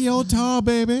 sticky old tar,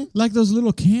 baby. Like those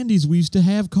little candies we used to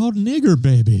have called nigger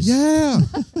babies. Yeah.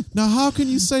 Now, how can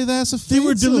you say that's offensive? They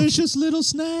were delicious little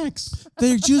snacks.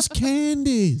 They're just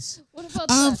candies. What about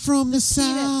I'm the from the peanuts?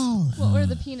 South. What were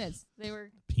the peanuts? They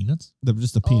were Peanuts? They're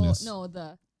just a penis. Oh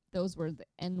no, those were the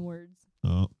N words.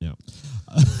 Oh, yeah.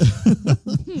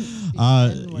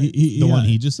 The One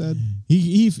he just said?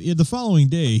 He the following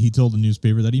day he told the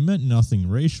newspaper that he meant nothing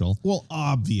racial, Well,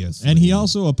 obviously. and he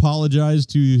also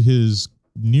apologized to his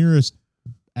nearest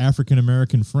African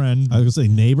American friend, I was going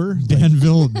to say neighbor.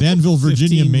 Danville,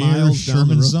 Virginia 15 Mayor miles down the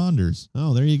Sherman road. Saunders.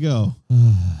 Oh, there you go.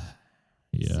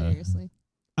 Yeah, Seriously.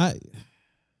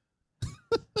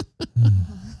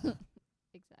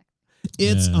 Exactly.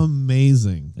 It's Yeah.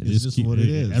 amazing. It It's is just keep- what it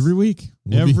is. Every week.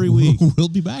 Every week. We'll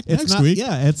be back It's next not, week.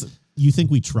 Yeah, it's. You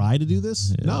think we try to do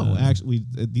this? No, Yeah. actually,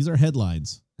 these are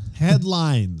headlines.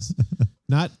 Headlines,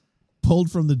 not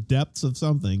pulled from the depths of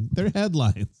something. They're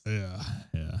headlines. Yeah.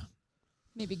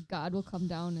 Maybe God will come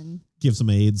down and Give some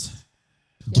AIDS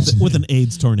Yeah. with an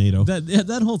AIDS tornado.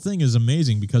 That whole thing is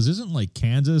amazing because isn't like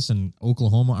Kansas and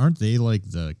Oklahoma, aren't they like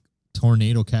the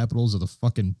tornado capitals of the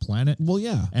fucking planet? Well,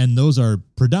 yeah. And those are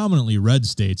predominantly red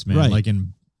states, man, Right. like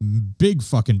in big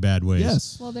fucking bad ways.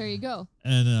 Yes. well, there you go.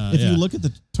 And If you look at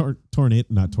the tornado,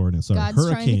 not tornado, sorry, God's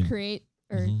trying hurricane, to create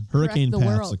or hurricane correct the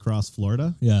paths world. across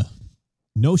Florida. yeah,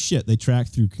 No shit, they track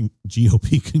through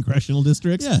GOP congressional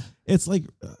districts. Yeah. It's like,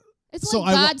 It's So like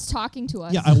I wa- God's talking to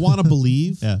us. yeah, I want to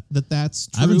believe Yeah. that that's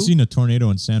true. I haven't seen a tornado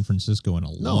in San Francisco in a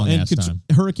long and ass time.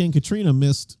 Hurricane Katrina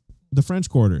missed the French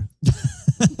Quarter.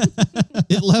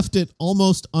 It left it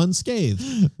almost unscathed.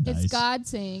 It's Nice. God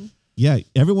saying, Yeah,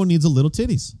 everyone needs a little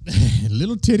titties.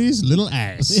 Little titties, little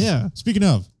ass. Yeah. Speaking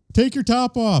of, take your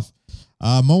top off.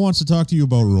 Mo wants to talk to you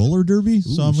about roller derby,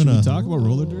 so Ooh, I'm should gonna we talk about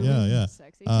roller derby? Yeah.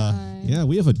 Sexy time. Yeah,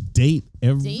 we have a date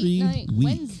every Date night week.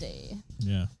 Wednesday.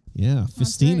 Yeah. Yeah,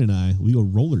 Fistine right. and I, we go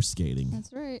roller skating.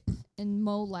 That's right. And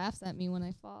Mo laughs at me when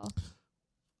I fall.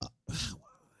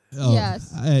 Oh,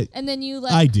 Yes. I- And then you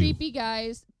I let do. creepy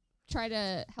guys try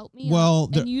to help me Well,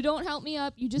 up. there- And you don't help me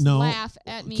up. You just No. laugh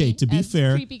at me. Okay, to be as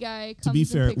fair- creepy guy to be comes and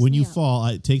fair, picks when me you up. fall,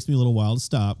 it takes me a little while to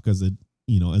stop because it,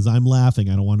 as I'm laughing,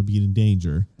 I don't want to be in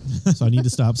danger, so I need to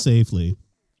stop safely.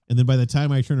 And then by the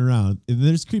time I turn around, and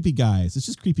there's creepy guys. It's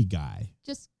just creepy guy.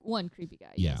 Just one creepy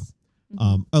guy. Yeah.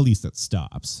 Yes. At least that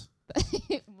stops.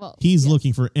 Well, He's yes.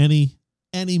 looking for any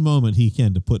moment he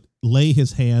can to lay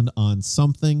his hand on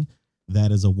something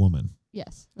that is a woman,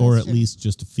 Yes. or that's at true. least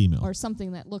just a female. Or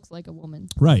something that looks like a woman.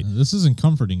 Right. This isn't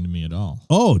comforting to me at all.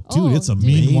 Oh, dude, Oh, it's dude.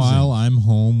 amazing. Meanwhile, I'm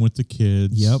home with the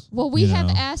kids. Yep. Well, we You have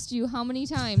know. asked you how many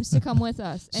times to come with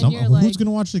us, and Some, you're who's like, going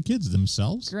to watch the kids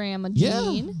themselves? Grandma Yeah.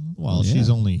 Jean, Well, Yeah. she's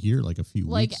only here like a few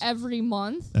like weeks. every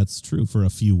month. That's true for a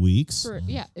few weeks.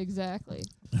 Yeah, exactly.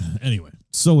 Anyway,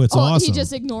 So it's Oh, awesome. he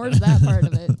just ignores that part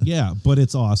of it. Yeah, but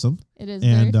it's awesome. It is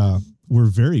And very fun. we're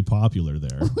very popular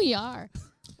there. We are.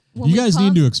 When you we guys come-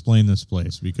 need to explain this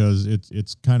place because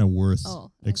it's kind of worth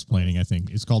Oh, explaining. I think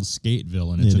it's called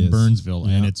Skateville and it's It in is. Burnsville,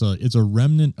 and Yeah. it's a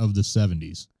remnant of the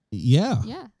 70s. Yeah.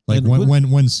 Yeah. Like And when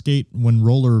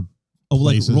roller like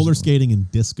places- roller skating and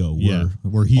disco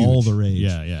were huge. all the rage.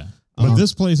 Yeah. But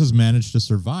this place has managed to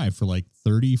survive for like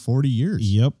 30, 40 years.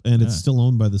 Yep, and it's Yeah. still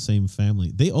owned by the same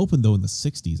family. They opened though in the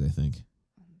 60s, I think.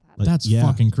 Like, That's yeah.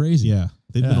 fucking crazy. Yeah,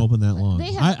 they've been Yeah. open that long.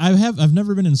 They have, I've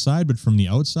never been inside, but from the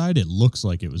outside, it looks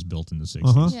like it was built in the 60s.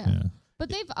 Uh-huh. Yeah. but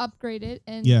they've upgraded,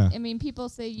 and Yeah. I mean, people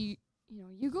say you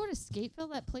go to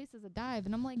Skateville, that place is a dive,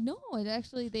 and I'm like, no,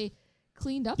 they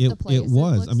cleaned up the place. It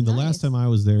was. looks I mean, the nice. last time I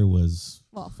was there was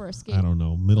for a skate. I don't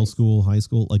know, middle place. school, high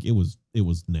school. Like it was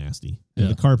nasty. And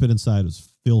Yeah. the carpet inside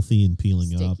was filthy and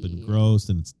peeling up Sticky. and gross,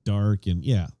 and it's dark and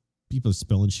people are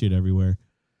spilling shit everywhere.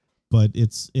 But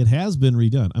it has been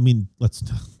redone. I mean, let's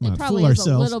It not probably fool is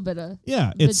ourselves. a little bit of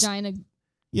Yeah, it's vagina.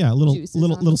 a little juices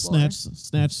little on little the floor.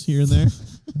 snatch here and there.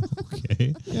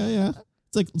 Okay. Yeah.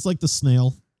 It's like the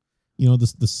snail.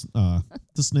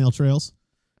 The snail trails.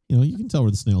 You can tell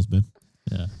where the snail's been.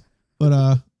 Yeah.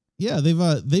 But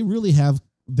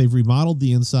they've remodeled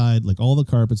the inside. Like all the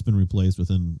carpet's been replaced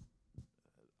within,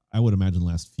 I would imagine, the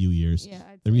last few years. Yeah,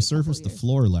 I'd They say a couple resurfaced the years.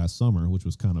 floor last summer, which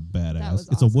was kind of badass. was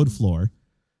It's a wood awesome. floor,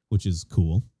 which is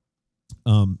cool.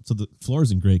 So the floor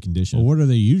is in great condition. Well, what are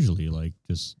they usually like?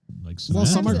 Just like Well, cement?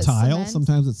 some are Sometimes it's tile, cement.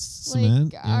 sometimes it's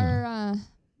cement. Like our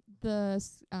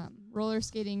roller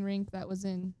skating rink that was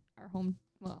in our home.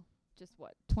 Well, just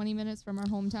 20 minutes from our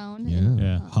hometown. Yeah. and,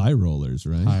 Yeah. High rollers,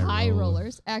 right? high roller.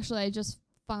 rollers. Actually, I just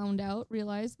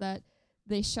realized that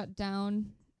they shut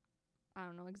down I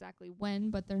don't know exactly when,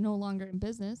 but they're no longer in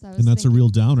business. And that's a real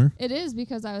downer. It is,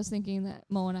 because I was thinking that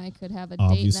Mo and I could have a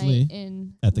Obviously. date night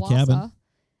in At the Wausau, cabin.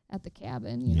 At the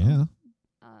cabin, Yeah.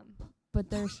 But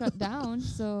they're shut down,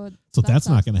 so that's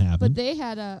not going to happen. But they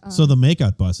had a so the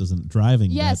makeout bus isn't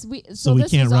driving. yes, so we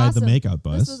this can't was ride awesome. the makeout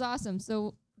bus. This was awesome.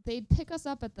 So they'd pick us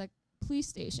up at the police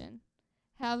station,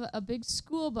 have a big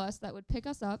school bus that would pick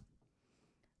us up.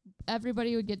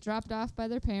 Everybody would get dropped off by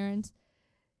their parents.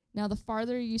 Now, the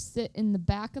farther you sit in the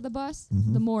back of the bus,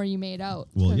 the more you made out.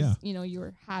 Well, 'cause, yeah. you know, you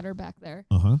were hotter back there.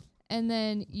 Uh-huh. And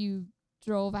then you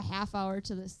drove a half hour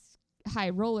to this high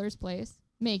rollers place,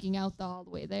 making out all the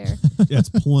way there. That's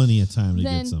plenty of time to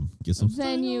Then- get some.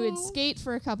 Then you would skate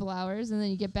for a couple hours, and then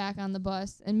you get back on the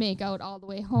bus and make out all the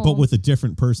way home. But with a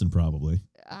different person, probably.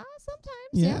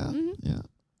 Sometimes, Yeah. mhm. Yeah.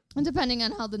 And depending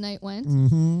on how the night went,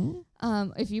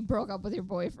 Mm-hmm. if you broke up with your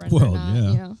boyfriend or Well, not,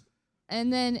 yeah. you know.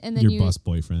 And then Your you bus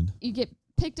boyfriend. you get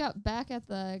picked up back at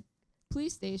the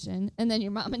police station, and then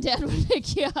your mom and dad would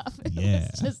pick you up. It Yeah.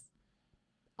 was just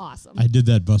awesome. I did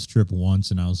that bus trip once,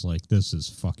 and I was like, "This is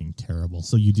fucking terrible."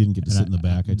 So you didn't get to And sit in the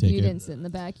back, I take you it. didn't sit in the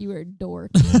back. You were a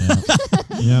dork.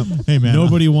 Yep. Hey man,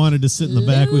 Nobody wanted to sit in the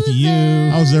back with you.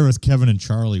 Loser. I was there with Kevin and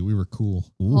Charlie. We were cool.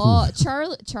 Ooh. Oh,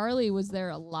 Charlie was there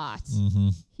a lot. Mm-hmm.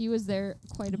 He was there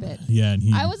quite a bit. Yeah, and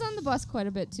he I was on the bus quite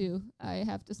a bit too, I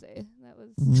have to say. That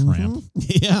was tramp.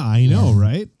 Yeah, I know,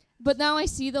 right? But now I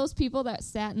see those people that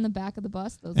sat in the back of the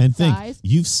bus, those And think, guys.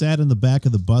 you've sat in the back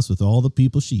of the bus with all the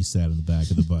people she sat in the back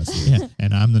of the bus with. Yeah,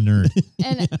 and I'm the nerd.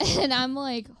 And I'm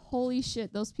like, holy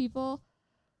shit, those people,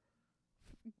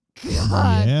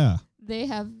 God, Yeah. they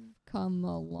have come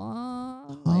a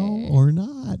long How way. or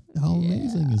not? How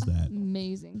amazing is that?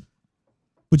 Amazing.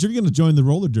 But you're going to join the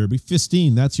roller derby.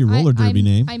 Fistine, that's your roller derby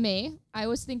name. I may. I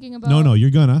was thinking about. No, you're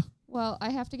going to. Well, I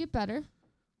have to get better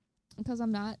because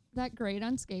I'm not that great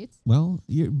on skates. Well,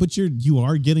 you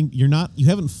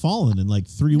haven't fallen in like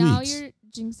 3 Now weeks. you're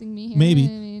jinxing me here. Maybe.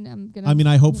 I mean,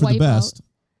 I hope for the wipe best. out.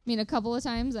 I mean, a couple of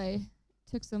times I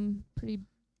took some pretty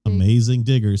big Amazing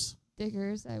diggers.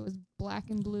 diggers. I was black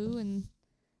and blue, and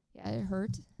yeah, it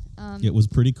hurt. It was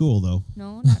pretty cool, though.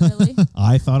 No, not really.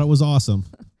 I thought it was awesome.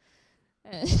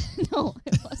 No,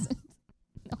 it wasn't.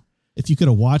 If you could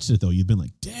have watched it, though, you'd been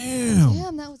like, damn.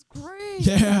 Damn, that was great.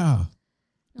 Yeah.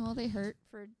 No, they hurt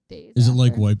for days. Is it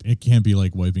like after. wipe? It can't be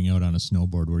like wiping out on a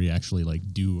snowboard where you actually like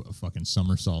do a fucking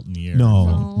somersault in the air.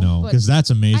 No. but because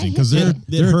that's amazing. Because I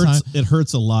there It are hurts. times. It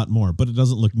hurts a lot more, but it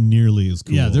doesn't look nearly as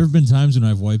cool. Yeah, there have been times when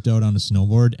I've wiped out on a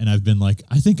snowboard and I've been like,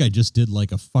 I think I just did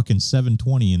like a fucking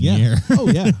 720 in the air. Oh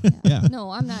yeah, yeah. No,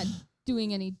 I'm not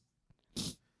doing any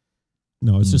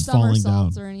No, it's just falling down.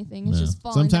 somersaults or anything. It's Yeah. just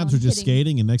falling Sometimes down, we're just hitting.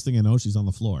 skating, and next thing I know, she's on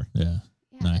the floor. Yeah,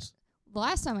 Yeah, nice. The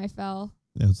last time I fell,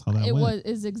 That's how that went.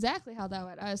 is exactly how that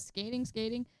went. I was skating,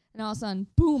 and all of a sudden,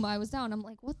 boom, I was down. I'm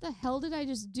like, what the hell did I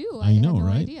just do? I know, had no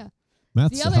right? idea.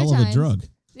 Math's The a other hell of a times- drug.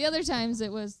 The other times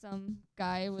it was some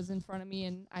guy was in front of me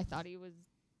and I thought he was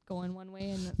going one way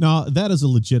and No, that is a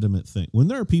legitimate thing. When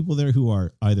there are people there who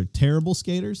are either terrible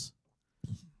skaters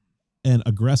and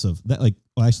aggressive,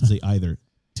 I should say either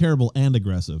terrible and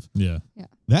aggressive. Yeah.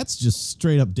 That's just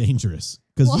straight up dangerous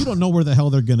because Well- you don't know where the hell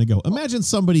they're going to go. Imagine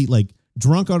somebody like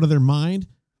drunk out of their mind,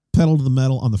 pedal to the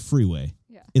metal on the freeway.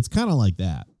 Yeah. It's kind of like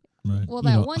that. Right. well, You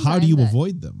that know, one how do time you that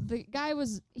avoid them? the guy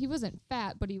he wasn't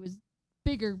fat, but he was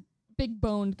big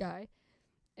boned guy.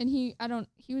 And he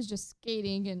was just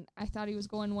skating and I thought he was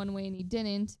going one way and he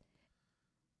didn't.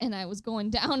 And I was going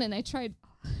down and I tried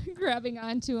grabbing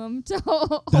onto him to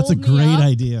hold That's a me great up.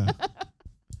 idea.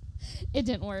 It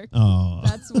didn't work. Oh,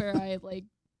 That's where I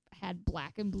had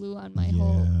black and blue on my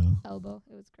whole elbow.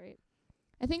 It was great.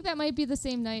 I think that might be the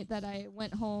same night that I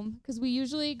went home because we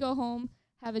usually go home,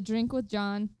 have a drink with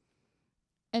John,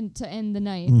 and to end the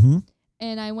night. Mm-hmm.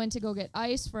 And I went to go get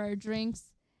ice for our drinks,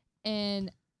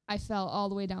 and I fell all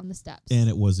the way down the steps. And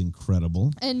it was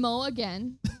incredible. And Mo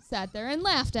again sat there and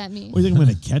laughed at me. What, you think I'm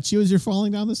going to catch you as you're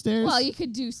falling down the stairs? Well, you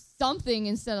could do something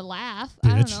instead of laugh. I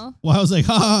don't Bitch. know. Well, I was like,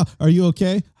 ha, are you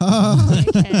okay? Ha, ha.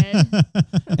 Okay.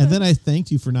 And then I thanked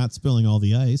you for not spilling all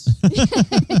the ice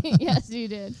Yes, you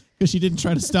did. because she didn't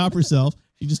try to stop herself.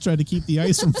 She just tried to keep the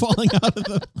ice from falling out of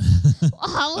the...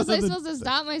 How was I Other than- supposed to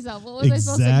stop myself? What was I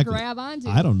supposed to Exactly. grab onto?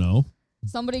 I don't know.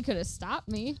 Somebody could have stopped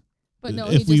me. But no,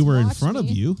 if he we just were in watched front of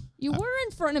me. you, You were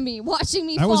in front of me, watching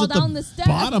me I was fall at down the the steps.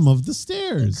 bottom of the You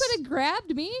stairs. could have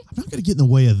grabbed me. I'm not going to get in the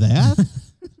way of that.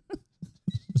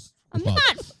 I'm Wow.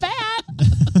 not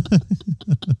fat.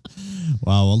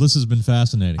 Wow. Well, this has been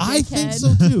fascinating. I think Dickhead.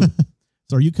 so, too.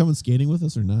 So are you coming skating with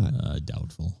us or not?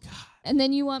 Doubtful. And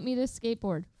then you want me to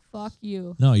skateboard. Fuck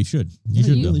you. No, you should. You Yeah,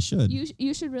 should you go. really should.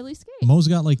 You should really skate. Mo's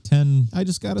got like 10. I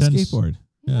just got a 10 skateboard.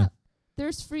 Yeah.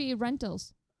 There's free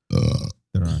rentals.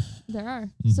 There are. There are.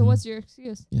 So Mhm. what's your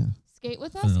excuse? Yeah. Skate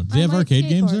with I us? don't know. Do they have might arcade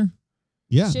games skateboard. there?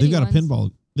 Yeah, Shitty they've got a ones.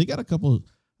 pinball. They got a couple.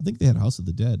 I think they had House of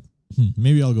the Dead.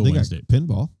 Maybe I'll go They Wednesday. got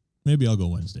pinball. Maybe I'll go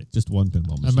Wednesday. Just one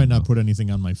pinball machine. I might not though. put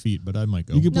anything on my feet, but I might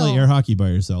go. You could play No. air hockey by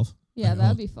yourself, Yeah, I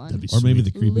that'd know. be fun. That'd be or maybe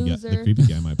the sweet. creepy guy. The Loser. creepy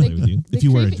guy might play with you The if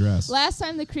you wear a creepy- dress. Last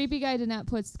time the creepy guy did not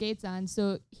put skates on,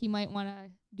 so he might want to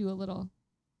do a little,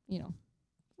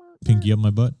 Pinky up my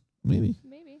butt. Maybe.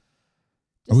 maybe.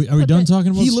 Are we Just put done the-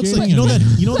 talking about He looks skating? like you know I mean,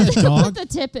 that you know that Put dog. the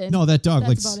tip in. No, that dog.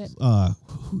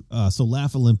 That's So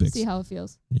Laugh Olympics. See how it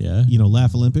feels. Yeah. You know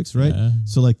Laugh Olympics, right? Yeah.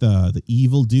 So like the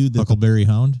evil dude. That Huckleberry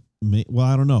Hound. well,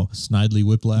 I don't know. Snidely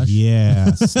Whiplash.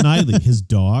 Yeah, Snidely, his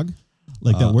dog,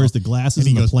 like that wears the glasses and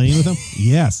he and the goes- plane with him.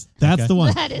 Yes, that's Okay. the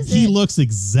one. That is He it. looks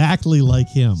exactly like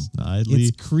him. Snidely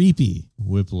It's creepy.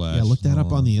 Whiplash. Yeah, look that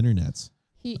up on the internet.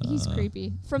 He's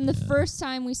creepy. From the first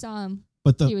time we saw him.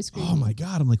 But He was creepy. oh my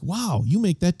god, I'm like, wow, you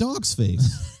make that dog's face.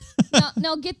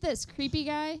 Now get this. Creepy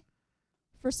guy,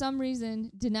 for some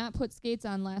reason, did not put skates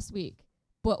on last week,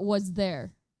 but was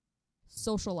there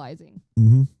socializing.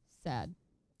 Mm-hmm. Sad.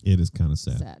 It is kind of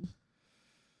sad. Sad.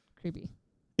 Creepy.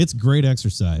 It's great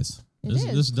exercise. It This,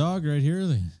 is. this dog right here,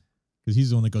 because he's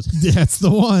the one that goes. That's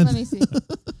the one. Let me see.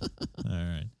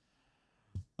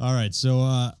 All right.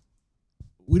 So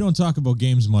we don't talk about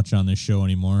games much on this show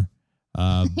anymore.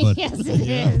 But yes, it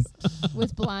is.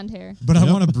 With blonde hair. but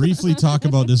I want to briefly talk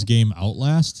about this game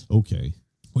Outlast, Okay.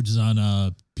 which is on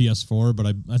PS4, but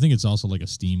I think it's also like a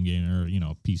Steam game or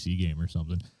PC game or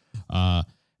something.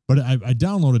 But I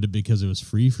downloaded it because it was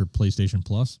free for PlayStation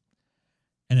Plus,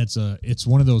 and it's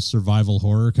one of those survival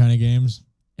horror kind of games.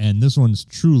 And this one's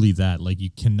truly that. Like, you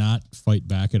cannot fight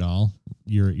back at all.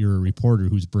 You're a reporter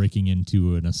who's breaking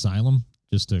into an asylum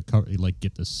just to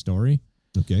get this story.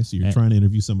 Okay, so you're trying to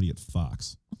interview somebody at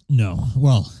Fox. No,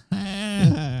 well,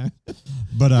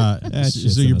 but That's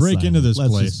just so you an break into assignment. this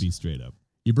Let's place. just be straight up.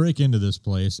 You break into this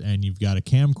place, and you've got a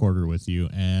camcorder with you,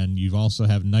 and you also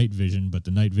have night vision, but the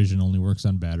night vision only works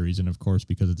on batteries. And of course,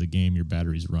 because it's a game, your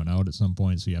batteries run out at some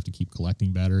point, so you have to keep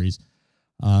collecting batteries.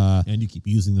 And you keep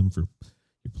using them for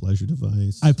your pleasure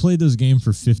device. I played this game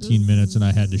for 15 minutes, and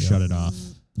I had to shut it off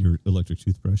Your electric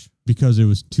toothbrush. because it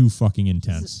was too fucking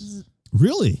intense.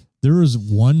 Really? There was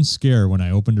one scare when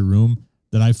I opened a room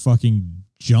that I fucking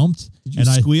jumped. Did you and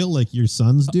squeal like your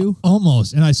sons do?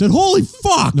 Almost. And I said, holy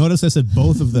fuck! Notice I said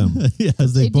both of them.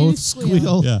 Because they They do both squeal.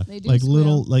 squeal Yeah. They do like squeal.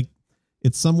 little, like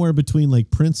it's somewhere between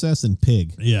like princess and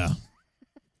pig. Yeah.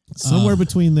 Somewhere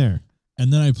between there.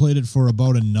 And then I played it for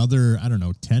about another,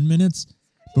 10 minutes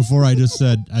before I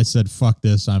said, fuck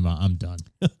this, I'm done.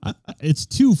 It's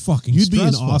too fucking You'd be an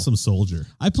stressful. awesome soldier.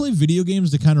 I play video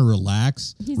games to kind of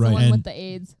relax. He's Right. the one And- with the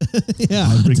AIDS.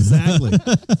 Yeah, exactly.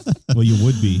 Well, you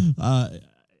would be.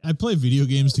 I play video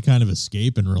games to kind of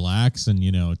escape and relax and,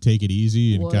 take it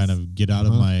easy and Wuss. kind of get out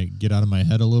of my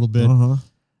head a little bit. Uh-huh.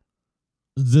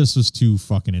 This was too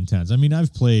fucking intense. I mean,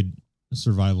 I've played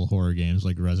survival horror games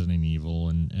like Resident Evil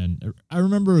and I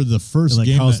remember the first Like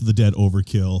game House of the Dead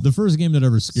Overkill. the first game that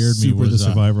ever scared me Super was the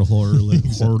survival horror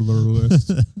horror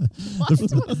list. What was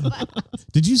that?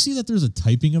 Did you see that there's a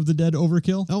typing of the Dead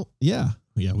Overkill? Oh, yeah.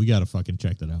 Yeah, we got to fucking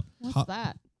check that out. What's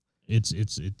that? It's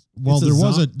well,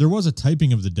 It's a there was a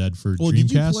typing of the Dead for Well, did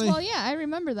you Dreamcast. play- Well, yeah, I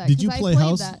remember that. Did you 'cause play I played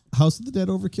House that. House of the Dead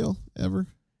Overkill ever?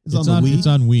 It's on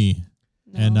Wii,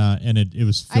 No. and it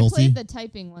was I filthy. played the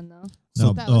typing one though.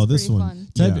 No, That was this pretty one.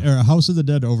 fun. Yeah. House of the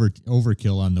Dead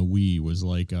Overkill on the Wii was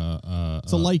like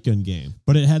It's a light gun game.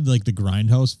 but it had like the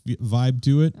grindhouse vibe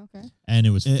to it, Okay. and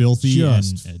it was It filthy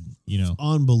just- and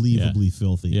Unbelievably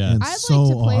filthy. Yeah. And I'd so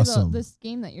like to play awesome. this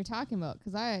game that you're talking about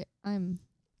because I'm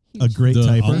huge. A great the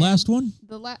typer. Outlast one.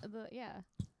 Yeah.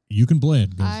 You can play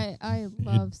it. 'cause I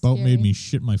love. it about made scary. me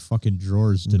shit my fucking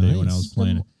drawers today when I was Nice.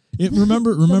 playing The it.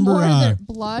 Remember The more remember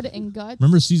blood and guts.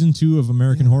 remember season 2 of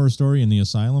American Horror Story in the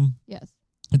asylum? Yes.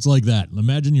 It's like that.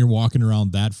 Imagine you're walking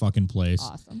around that fucking place.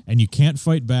 Awesome. And you can't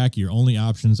fight back. Your only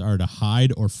options are to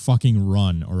hide or fucking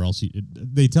run, or else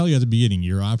they tell you at the beginning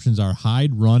your options are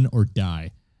hide, run, or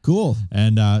die. Cool.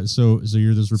 And so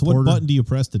you're this So reporter. what button do you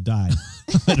press to die?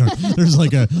 I don't- there's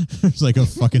like a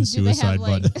fucking Do they suicide have,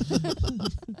 like- button.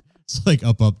 It's like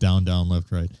up, down,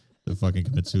 left, right to fucking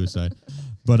commit suicide.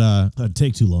 But That'd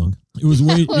take too long. it was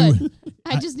way. Would.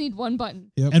 I just need one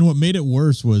button. And what made it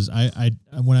worse was I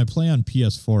when I play on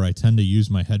PS4, I tend to use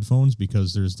my headphones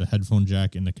because there's the headphone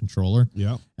jack in the controller.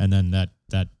 Yeah. And then that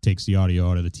takes the audio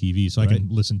out of the TV, so I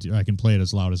can play it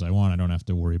as loud as I want. I don't have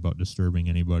to worry about disturbing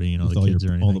anybody, With the all kids or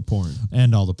anything. all the porn.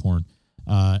 And all the porn.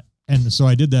 And so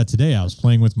I did that today. I was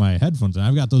playing with my headphones, and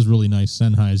I've got those really nice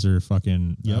Sennheiser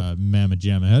fucking Mamma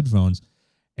Jamma headphones.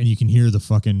 and you can hear the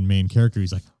fucking main character.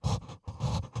 He's like,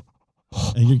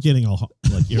 and you're getting all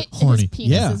like you're horny. His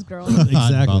penis Yeah. is growing.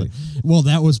 exactly. Well,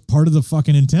 that was part of the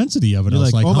fucking intensity of it. You're I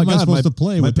was like, oh how my am I god, supposed to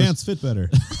play my with this? pants fit better.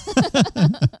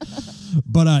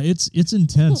 But it's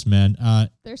intense, man.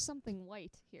 There's something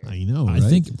white here. I know. I right?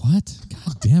 think what?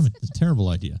 God damn it! It's a terrible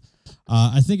idea.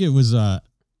 I think it was.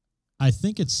 I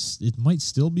think it might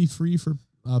still be free for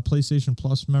PlayStation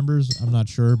Plus members. I'm not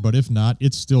sure, but if not,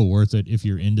 it's still worth it if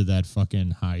you're into that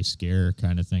fucking high scare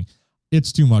kind of thing.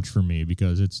 It's too much for me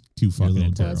because it's too fucking little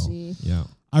intense. Pussy. Yeah.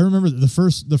 I remember the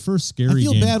first scary I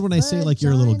feel game. bad when I say like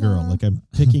you're a little girl, Vagina. like I'm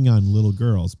picking on little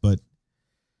girls, but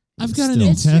I've got an still-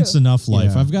 It's intense true. enough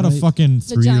life. Yeah, I've got a right? fucking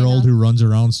 3-year-old who runs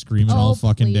around screaming all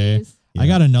fucking day. please. I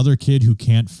got another kid who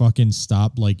can't fucking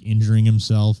stop like injuring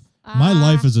himself. My Ah.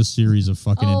 life is a series of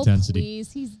fucking Oh, intensity.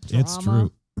 please. He's drama. It's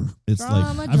true. It's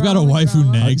Drama, I've got a drama, wife who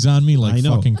drama. nags on me I like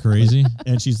know. fucking crazy. like,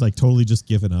 and she's like totally just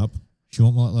given up. She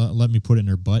won't let me put it in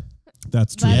her butt.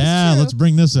 That's true. That is Yeah, true. let's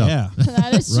bring this up. Yeah.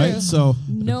 That is true. Right. So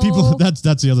No. People, that's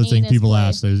the other thing anus people play.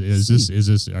 ask is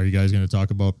this? Are you guys going to talk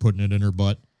about putting it in her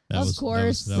butt? Of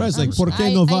course. That Brad's was like, ¿Por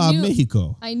qué I- no I va a knew-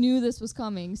 Mexico? I knew this was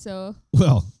coming, so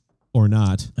Well, or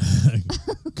not.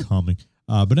 coming.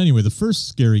 But anyway, the first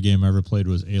scary game I ever played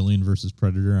was Alien versus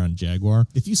Predator on Jaguar.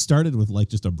 If you started with like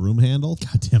just a broom handle,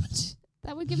 God damn it!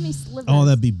 that would give me slivers. oh,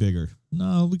 that'd be bigger.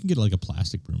 No, we can get like a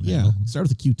plastic broom Yeah. handle. Start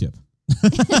with a Q-tip.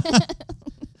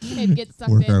 It'd get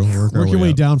sucked Work in. Work your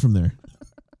way up. down from there.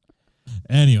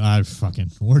 Anyway,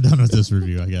 we're done with this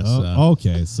review, I guess.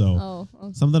 Okay. So Oh,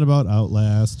 okay. something about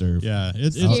Outlast or Yeah,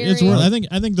 it's Scary. worth.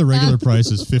 I think the regular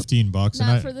price is $15, Not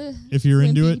and for the if you're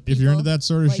into wimpy it, if you're into people that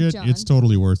sort of like shit, John. it's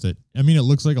totally worth it. I mean, it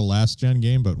looks like a last gen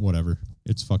game, but whatever.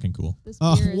 It's fucking cool. This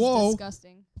beer is whoa.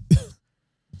 disgusting.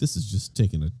 this is just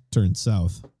taking a turn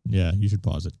south. Yeah, you should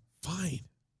pause it. Fine.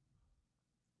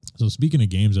 So speaking of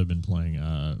games I've been playing,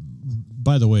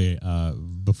 by the way,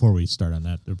 before we start on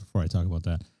that, or before I talk about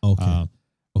that, Okay.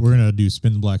 we're gonna do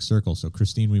Spin the Black Circle. So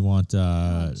Christine, we want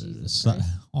Jesus Christ.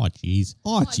 oh jeez,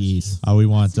 Oh, jeez. we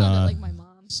want Sounded like my mom.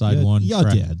 side Yeah, one, yeah,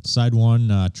 track, Dad. side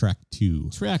one, track 2.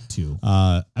 Track 2.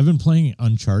 I've been playing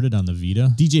Uncharted on the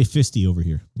Vita. DJ Fisty over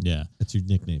here. Yeah, That's your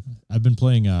nickname. I've been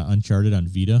playing Uncharted on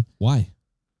Vita. Why?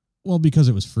 Well, because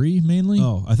it was free mainly.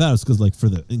 Oh, I thought it was because like for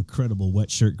the incredible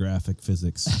wet shirt graphic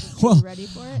physics. Well, You ready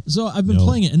for it? so I've been No.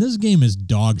 playing it, and this game is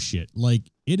dog shit. Like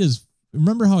it is.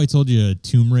 Remember how I told you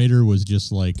Tomb Raider was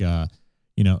just like, I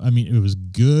mean, it was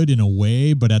good in a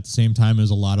way, but at the same time, it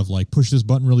was a lot of like push this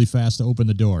button really fast to open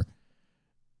the door.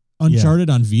 Uncharted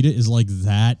on Vita is like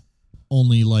that,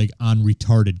 only like on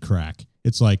retarded crack.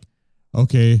 It's like,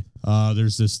 okay,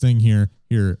 there's this thing here.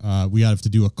 We have to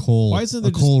do a coal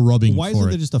rubbing Why for isn't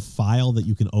it. there just a file that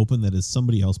you can open that is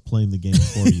somebody else playing the game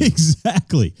for you?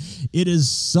 Exactly. It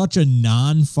is such a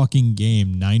non-fucking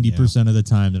game 90% of the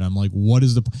time that I'm like, what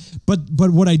is the... But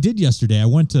what I did yesterday, I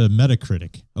went to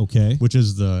Metacritic, Okay. which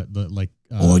is the like...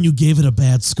 And you gave it a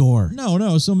bad score.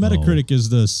 No. So Metacritic is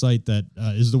the site that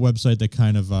is the website that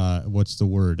kind of what's the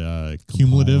word?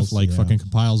 Cumulative, like yeah. fucking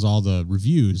compiles all the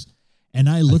reviews. And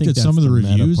I looked think at some of that's the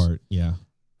meta reviews. part. Yeah.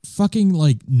 Fucking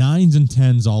like 9s and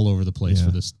 10s all over the place Yeah.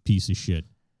 for this piece of shit.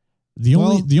 The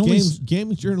only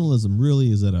game journalism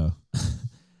really is at a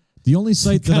the only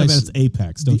site that kind I of at its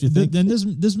apex, don't you think? Then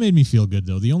this made me feel good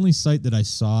though. The only site that I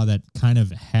saw that kind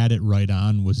of had it right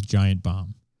on was Giant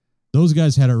Bomb. Those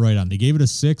guys had it right on. They gave it a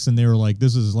 6, and they were like,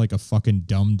 "This is like a fucking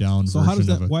dumbed down So version how does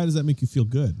that? of it." Why does that make you feel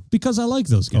good? Because I like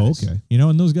those guys. Oh, okay.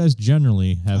 And those guys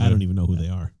generally have. I don't even know who they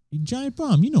are. Giant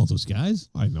Bomb. You know those guys.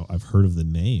 I know. I've heard of the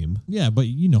name. Yeah, but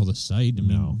you know the site. I mean,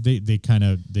 No. they kind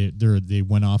of they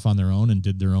went off on their own and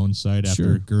did their own site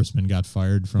Sure. after Gersman got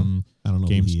fired from I don't know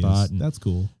who he GameSpot. is. And, That's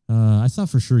cool. I thought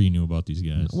for sure you knew about these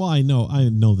guys. Well, I know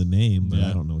the name, but Yeah.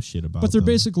 I don't know shit about. But they're them.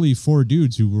 basically 4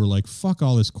 dudes who were like, fuck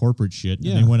all this corporate shit.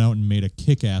 Yeah. And they went out and made a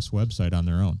kick-ass website on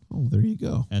their own. Oh, there you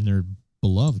go. And they're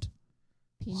beloved.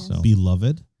 Penis. So-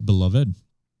 Beloved. Beloved.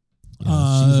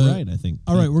 Yeah, she's right. I think.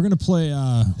 All right, we're gonna play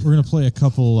a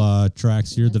couple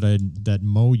tracks here that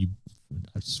Mo,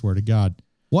 I swear to God.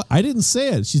 What? I didn't say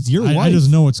it. She's your wife. I just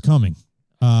know it's coming.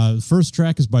 The first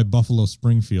track is by Buffalo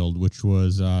Springfield, which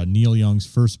was Neil Young's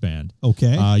first band.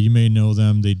 Okay. You may know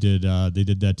them. They did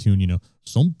that tune,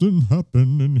 something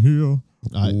happened in here.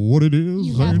 What it is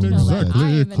You have ain't to know that. exactly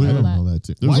I even clear. I don't that. know that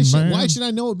too. There's a man- Why should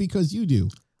I know it? Because you do.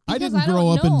 I Because didn't I grow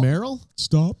don't up in know. Merrill.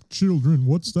 Stop, children!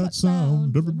 What's that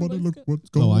sound? sound? Everybody, Everybody's look what's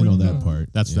going Oh, on. I know that part.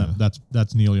 That's Yeah.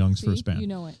 that's Neil Young's See? first band. You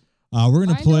know it. We're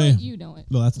gonna I play. know it, you know it.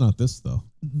 No, that's not this though.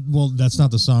 Well, that's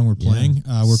not the song we're Yeah. playing.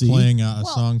 We're See? playing a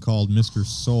Well- song called "Mr.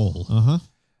 Soul," Uh huh.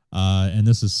 and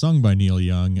this is sung by Neil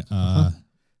Young.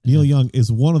 Neil Young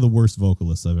is one of the worst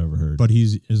vocalists I've ever heard. But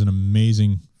he's an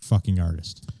amazing fucking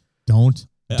artist. Don't.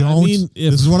 I mean,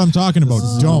 if- this is what I'm talking about.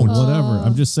 Don't. Whatever.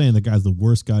 I'm just saying the guy's the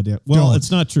worst goddamn. Well, Don't.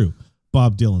 it's not true.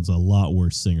 Bob Dylan's a lot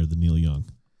worse singer than Neil Young.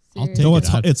 I'll take Seriously.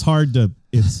 So it. it's hard to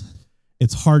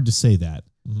it's hard to say that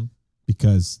Mhm.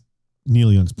 because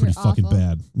Neil Young's pretty You're fucking awful.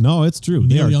 bad. No, it's true.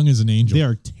 Neil Young is an angel. They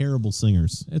are terrible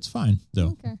singers. It's fine though.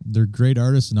 Okay. They're great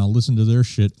artists, and I'll listen to their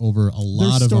shit over a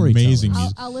lot of storytellers. amazing I'll,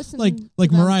 music. I'll listen. Like to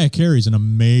them. Mariah Carey's an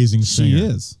amazing singer. She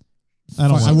is. I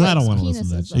don't. Fuck, I don't want to listen to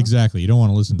that penises, shit. though. Exactly. You don't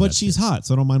want to listen to But that she's shit. hot,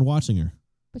 so I don't mind watching her.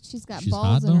 But she's got She's balls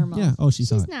hot, in her though? mouth. Yeah. Oh, she's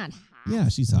She's hot. not hot. Yeah,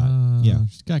 she's hot. Yeah.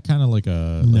 She's got kind of like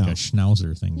a No.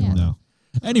 schnauzer thing Yeah. going No. on.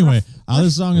 Anyway,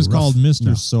 this song is Rough. called Mr.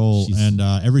 No. Soul, She's- and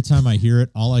every time I hear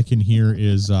it, all I can hear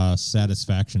is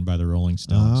Satisfaction by the Rolling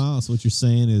Stones. So what you're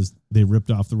saying is they ripped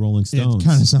off the Rolling Stones. It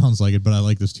kind of sounds like it, but I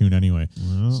like this tune anyway.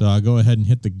 Well, So I'll go ahead and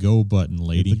hit the go button, hit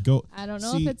lady. the go. I don't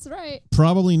know See, if it's right.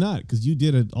 Probably not, because you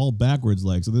did it all backwards,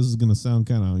 like. So this is gonna sound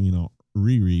kind of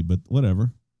Riri, but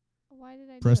whatever. Why did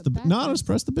I Press do the it no, backwards? just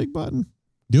press the big button.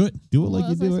 Do it. Do it What like you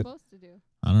was I do it. supposed to do?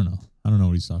 I don't know. I don't know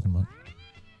what he's talking about.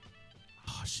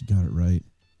 Oh, she got it right.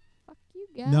 Fuck you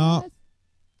guys. No.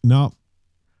 No,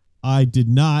 I did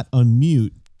not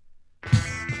unmute.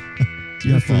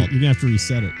 Your fault. You're gonna have to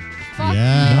reset it. Fuck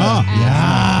Yeah.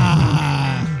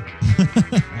 you,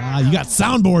 Yeah. You got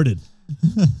soundboarded.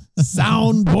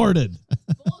 Soundboarded.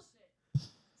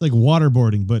 It's like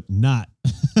waterboarding, but not.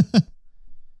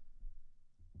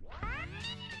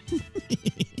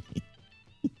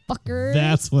 fucker.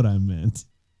 That's what I meant.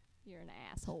 You're an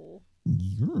asshole,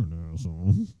 You're an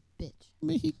asshole. bitch.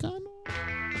 Mexicano.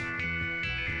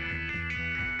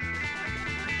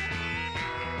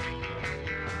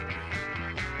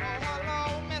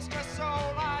 Hello, Mr.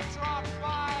 Soul. I dropped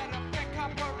by to pick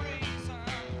up a reason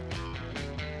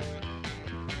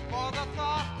for the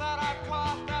thought that I've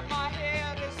caught that my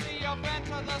head is the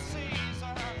event of the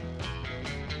season.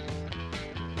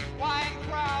 Why in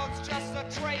crowds just a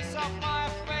trace of my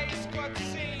face could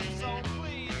seem so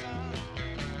pleasing.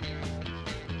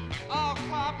 I'll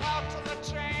cop out to the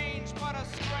change, but a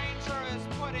stranger is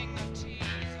putting the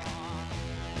tease on.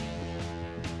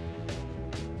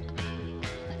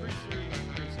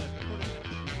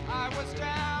 I was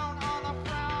down on the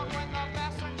ground when the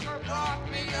messenger brought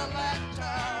me a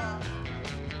letter.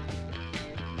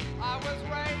 I was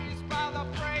raised by the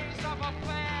praise of a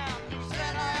fan who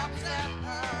said I upset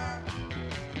her.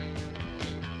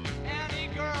 Any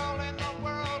girl in the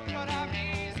world could have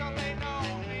easily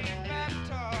known me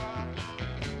better.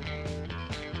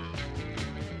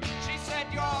 She said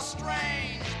you're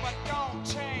strange, but don't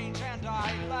change, and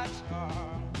I let her.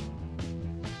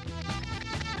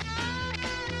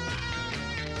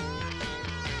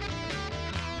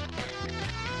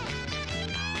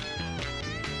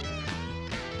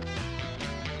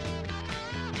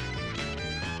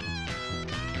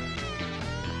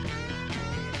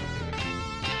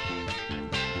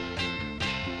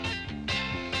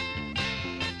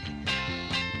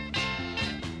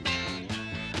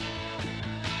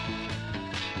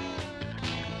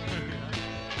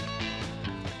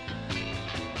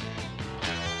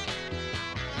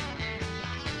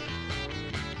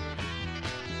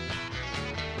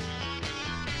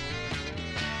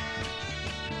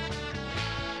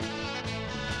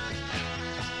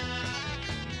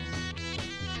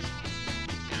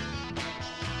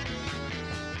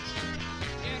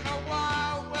 In a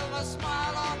while, will the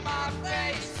smile on my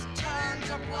face turn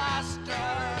to plaster?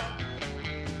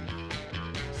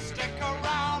 Stick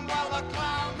around while the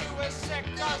clown who is sick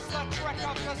does the trick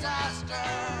of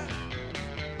disaster.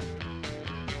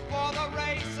 For the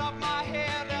race of my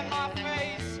head and my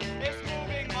face is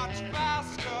moving much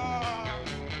faster.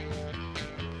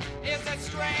 Is it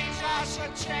strange I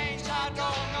should change? I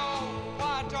don't know.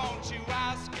 Why don't you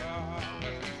ask her?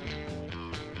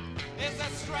 Is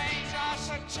it strange I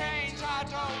should change? I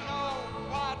don't know.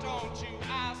 Why don't you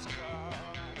ask her?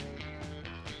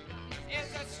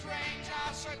 Is it strange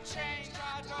I should change?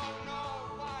 I don't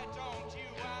know. Why don't you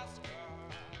ask her?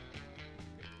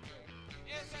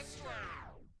 Is it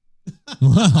strange?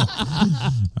 Wow.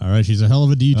 All right, she's a hell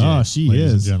of a DJ. Oh, she ladies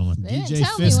is. and gentlemen. They didn't DJ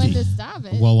tell me when Fistine. to stop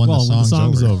it. Well, when Well, the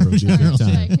song's over. it'll be a All good right, should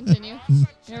I time. continue?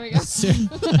 Here we go.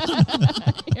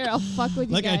 Here, I'll fuck with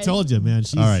you Like I guys. told you, man.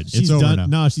 She's, All right, she's it's over done.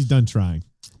 now. No, she's done trying.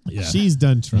 Yeah. She's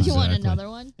done trying. You want Exactly. another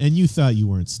one? And you thought you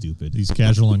weren't stupid. These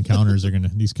casual encounters are gonna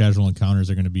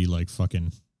be like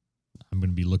fucking. I'm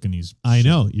gonna be looking these. I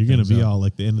know. You're going to things be up. all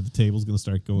like the end of the table's going to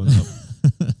start going up.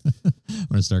 I'm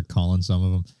gonna start calling some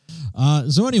of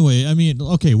them. So anyway, I mean,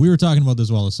 okay, we were talking about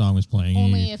this while the song was playing.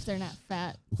 Only if they're not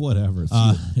fat. Whatever. It's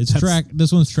That's track.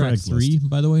 This one's track Craigslist. 3,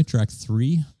 by the way. Track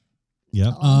 3.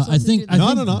 Yep. I think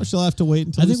No. She'll have to wait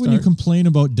until I think when you complain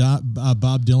about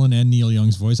Bob Dylan and Neil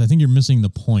Young's voice, I think you're missing the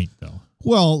point, though.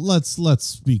 Well, let's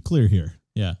be clear here.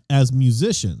 Yeah. As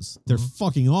musicians, they're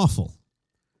fucking awful.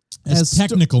 As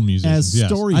technical musicians,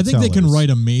 yes. I think they can write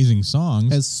amazing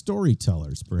songs. As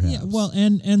storytellers, perhaps. Yeah, well,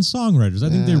 and songwriters. I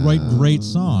think they write great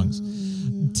songs.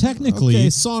 Technically, okay,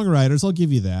 songwriters, I'll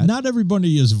give you that. Not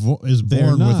everybody is born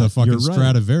with a fucking You're right.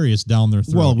 Stradivarius down their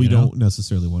throat. Well, we don't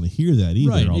necessarily want to hear that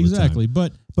either. Right, all exactly. The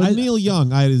time. But Neil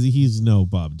Young, he's no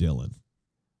Bob Dylan.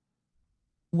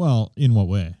 Well, in what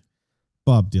way?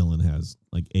 Bob Dylan has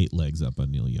like 8 legs up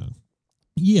on Neil Young.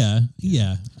 Yeah.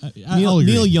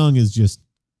 Neil Young is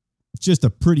just a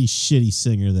pretty shitty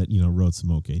singer that wrote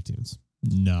some okay tunes.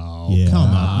 No, yeah,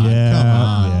 come on,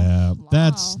 yeah. Wow.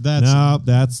 That's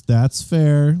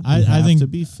fair. I think to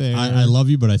be fair. I love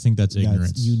you, but I think that's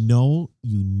ignorance. You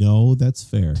know that's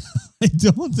fair. I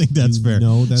don't think that's fair.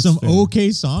 That's some fair.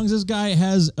 okay songs. This guy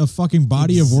has a fucking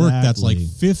body of work that's like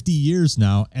 50 years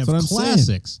now of That's what I'm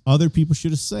classics. saying. Other people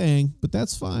should have sang, but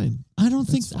that's fine. I don't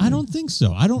think so.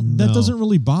 That No. doesn't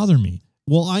really bother me.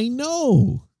 Well, I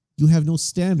know. You have no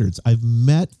standards. I've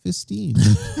met Fistine.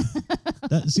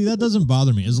 That doesn't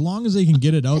bother me. As long as they can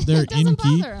get it out there It in doesn't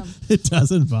key. bother him. It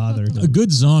doesn't bother A him.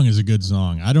 good song is a good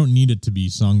song. I don't need it to be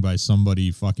sung by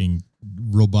somebody fucking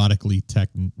robotically That's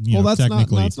technically. not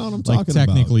what I'm talking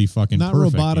technically about. fucking Not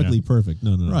perfect. robotically perfect.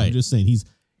 No. Right. I'm just saying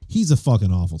he's a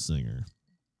fucking awful singer.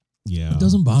 Yeah. It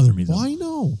doesn't bother me though. Well, I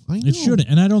know. It shouldn't,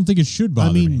 and I don't think it should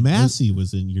bother me. Massey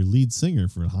was in your lead singer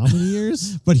for how many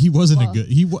years? But he wasn't a Well, good.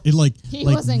 He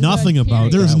wasn't nothing good, about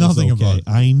period. There was that nothing okay. about it.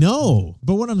 I know.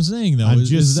 But what I'm saying though I'm is,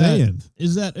 just saying.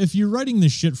 is that if you're writing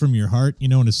this shit from your heart,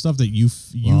 and it's stuff that you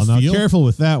Well, now feel, careful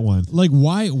with that one. like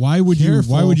why would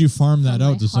Careful. you farm that From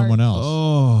out my to someone heart. else?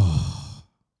 Oh.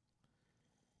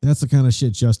 That's the kind of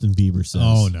shit Justin Bieber says.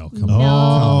 Oh no, come No.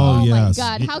 on. Oh, yes. my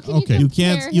God. How can Okay. you You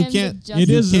compare can't. You him can't. to It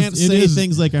You is- can't it say is-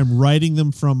 things like I'm writing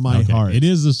them from my Okay, heart. It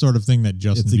is the sort of thing that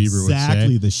Justin It's Bieber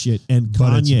exactly would say. the shit. And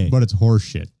But Kanye. it's horse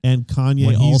shit. And Kanye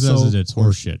When he also says it's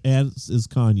horse shit. As is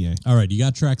Kanye. All right, you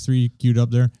got track 3 queued up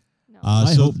there. No.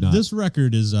 I So hope not. this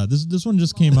record is this one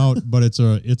just came out, but it's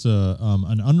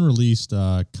an unreleased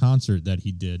concert that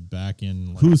he did back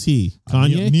in. Who's he?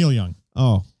 Kanye? Neil Young.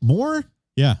 Oh, more?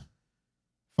 Yeah.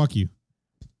 Fuck you.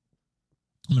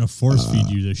 I'm gonna force feed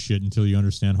you this shit until you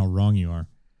understand how wrong you are.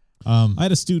 I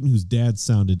had a student whose dad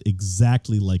sounded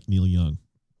exactly like Neil Young.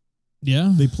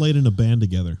 Yeah. They played in a band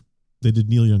together. They did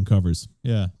Neil Young covers.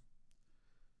 Yeah.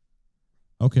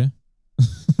 Okay.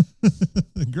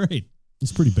 Great.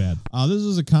 It's pretty bad. This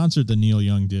is a concert that Neil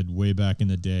Young did way back in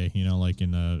the day, like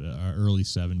in the early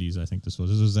 70s, I think this was.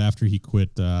 This was after he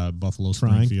quit Buffalo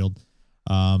Trying. Springfield.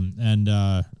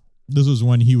 This was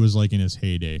when he was like in his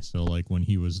heyday. So like when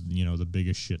he was, the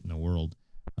biggest shit in the world.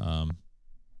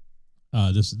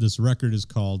 This record is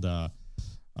called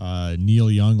Neil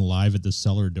Young Live at the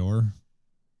Cellar Door.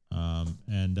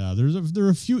 There are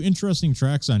a few interesting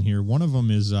tracks on here. One of them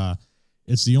is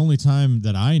it's the only time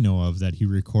that I know of that he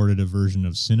recorded a version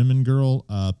of Cinnamon Girl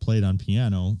played on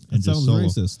piano and That just sounds solo.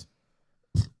 racist.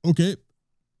 Okay.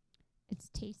 It's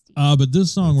tasty. But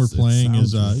this song we're playing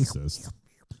is racist.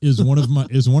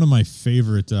 one of my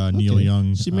favorite Neil Okay.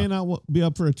 Young. She may not be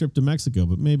up for a trip to Mexico,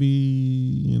 but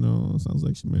maybe, sounds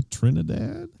like she may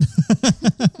Trinidad.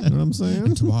 You know what I'm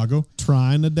saying? Tobago.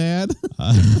 Trinidad.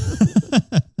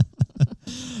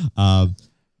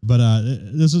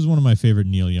 This is one of my favorite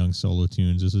Neil Young solo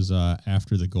tunes. This is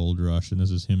After the Gold Rush, and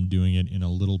this is him doing it in a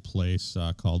little place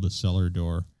called the Cellar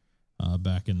Door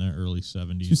back in the early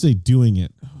 70s. You say doing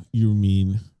it. You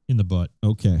mean, In the butt,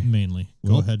 okay. mainly.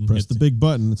 Go Well, ahead and press hit the big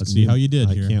button. Let's see how you did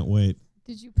I here. can't wait.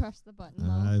 Did you press the button?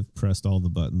 Mo? I've pressed all the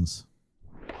buttons.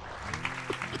 Is that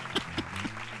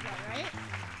right?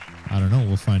 I don't know.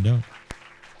 We'll find out.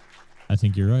 I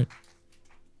think you're right.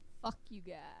 Fuck you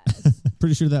guys.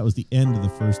 Pretty sure that was the end of the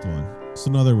first one. So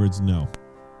in other words, no.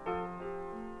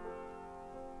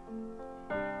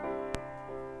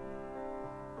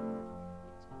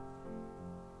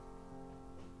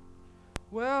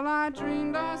 Well, I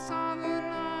dreamed I saw the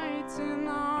knights in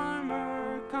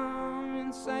armor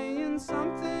coming, saying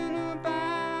something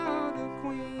about a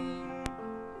queen.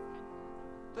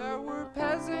 There were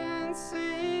peasants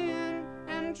singing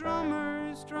and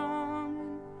drummers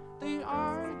drumming. The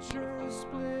archers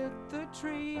split the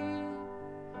tree.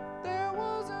 There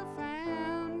was a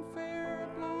fanfare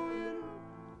blowing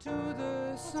to the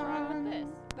What's wrong with sun this?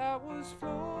 that was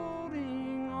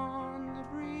floating on the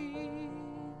breeze.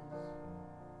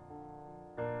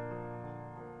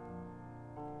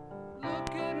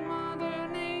 Look at Mother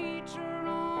Nature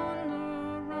on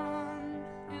the run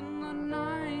in the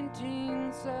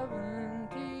 1970s.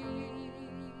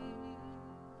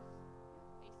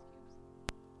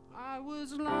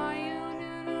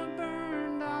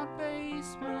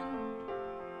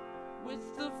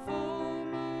 with the full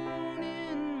moon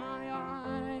in my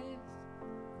eyes.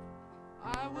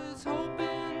 I was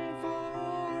hoping for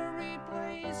a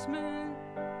replacement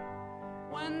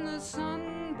when the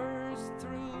sun burst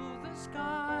through the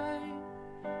sky.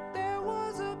 There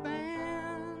was a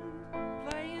band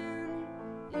playing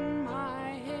in my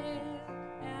head,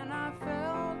 and I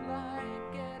felt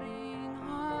like getting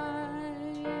high.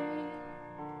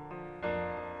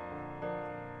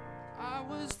 I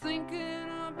was thinking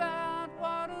about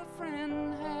what a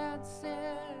friend had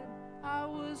said. I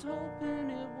was hoping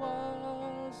it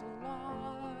was a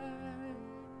lie.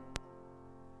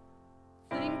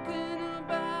 Thinking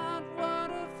about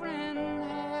what a friend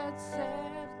had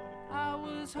said. I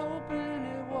was hoping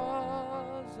it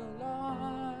was a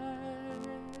lie.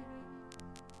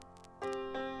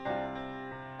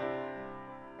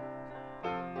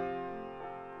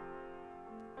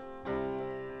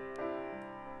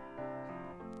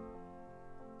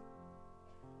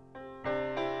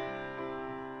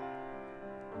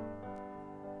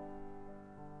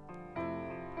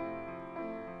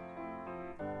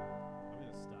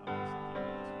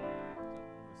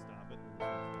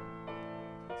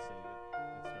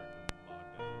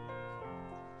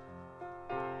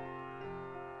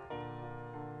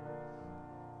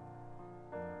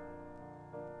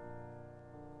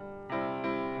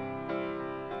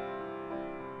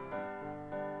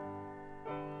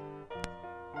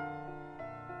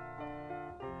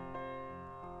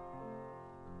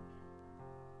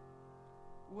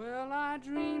 Well, I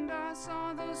dreamed I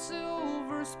saw the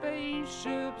silver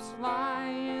spaceships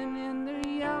flying in the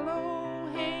yellow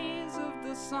haze of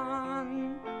the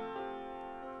sun.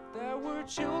 There were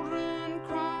children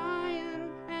crying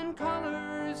and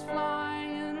colors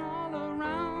flying all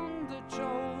around the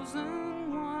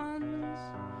chosen ones.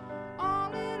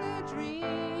 All in a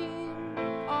dream,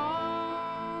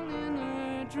 all in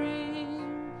a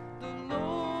dream. The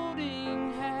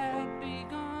loading had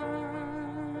begun.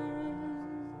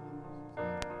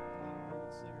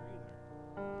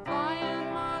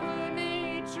 Flying Mother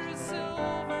Nature's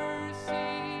silver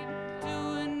seed to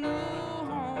a new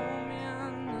home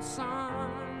in the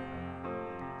sun.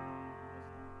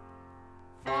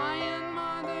 Flying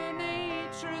Mother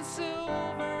Nature's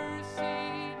silver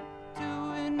seed to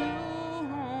a new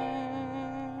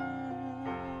home.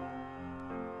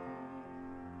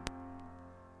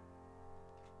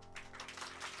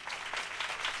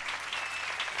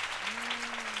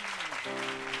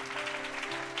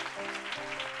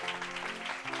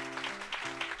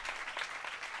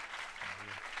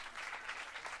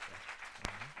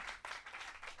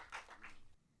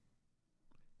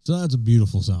 So that's a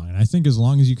beautiful song. And I think as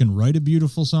long as you can write a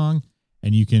beautiful song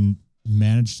and you can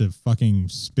manage to fucking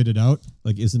spit it out,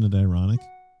 Like, isn't it ironic?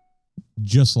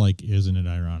 just like Isn't It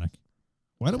Ironic?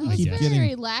 Why don't That we was keep a very getting?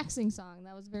 relaxing song.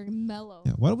 That was very mellow.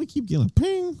 Yeah, why don't we keep getting a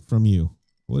ping from you?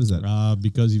 What is that?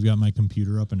 Because you've got my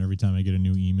computer up and every time I get a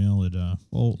new email, it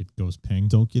goes ping.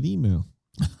 Don't get email.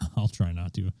 I'll try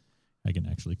not to. I can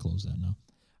actually close that now.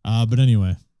 But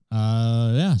anyway,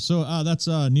 yeah. So that's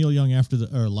Neil Young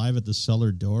live at the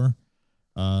Cellar Door.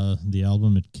 The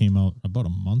album, it came out about a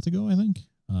month ago, I think.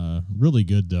 Really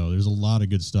good though. There's a lot of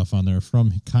good stuff on there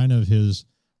from kind of his,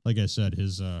 like I said,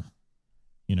 his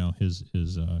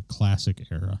classic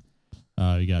era.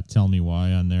 You got Tell Me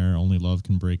Why on there. Only Love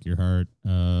Can Break Your Heart.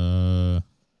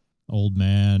 Old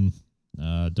Man.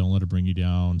 Don't Let It Bring You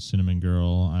Down. Cinnamon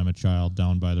Girl. I'm a Child.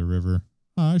 Down by the River.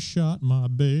 I Shot My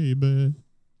Baby.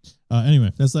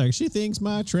 Anyway. That's like, she thinks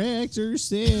my tractor's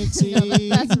sexy.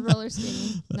 That's roller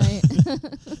skating night.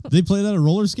 They play that at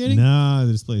roller skating? Nah,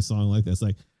 they just play a song like that. It's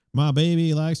like, my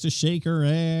baby likes to shake her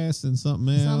ass and something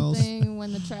else. Something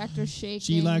when the tractor's shaking.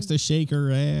 She likes to shake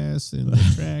her ass in the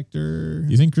tractor.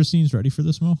 You think Christine's ready for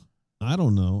this, Mo? I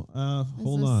don't know. Is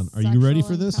Hold this on. Are you ready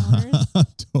for this? encounters? I'm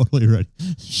totally ready.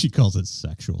 She calls it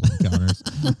sexual encounters.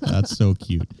 That's so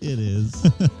cute. It is.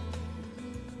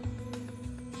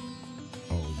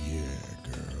 Oh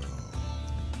yeah, girl.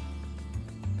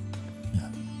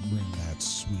 Bring that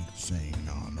sweet thing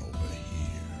on over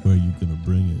here. Where are you going to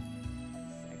bring it?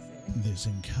 This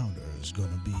encounter is gonna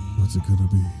be What's it going to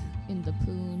be? In the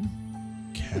poon.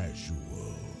 casual.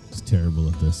 She's terrible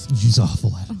at this. She's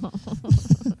awful at it.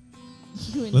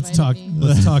 You Let's invited talk. me.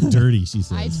 Let's talk dirty. She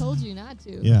says. I told you not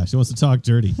to. Yeah, she wants to talk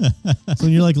dirty. So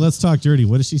when you're like, let's talk dirty,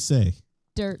 what does she say?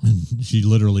 Dirt. She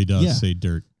literally does Yeah. say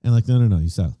dirt. And like, no, you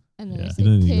stop. And then Yeah. I say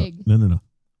No, you pig. go, no.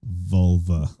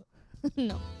 Vulva.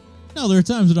 No. No, there are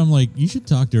times that I'm like, you should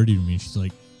talk dirty to me. She's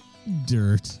like,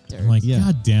 dirt. Dirt. I'm like, Yeah.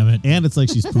 God damn it. And it's like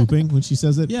she's pooping when she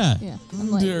says it. Yeah. Yeah. I'm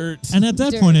like, Dirt. And at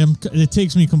that Dirt. point, it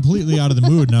takes me completely out of the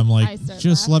mood. And I'm I like, start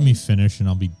just let me laughing. finish and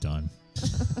I'll be done.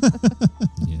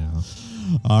 Yeah.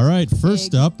 All right.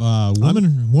 First Pig. up,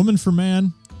 woman for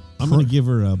man. I'm going to give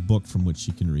her a book from which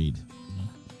she can read.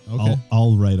 Okay.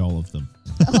 I'll write all of them.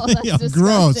 Oh, that's Yeah,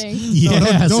 gross. disgusting.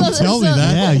 Yeah, don't So- tell me so-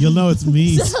 that. Yeah, you'll know it's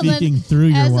me So then speaking through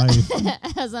your as, wife.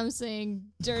 as I'm saying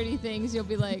dirty things, you'll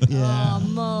be like, Yeah. oh,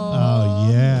 Mo. Oh,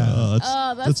 yeah. Oh,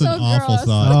 Oh, that's that's so an awful gross.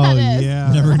 thought. Oh, That is.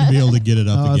 yeah. Never gonna be able to get it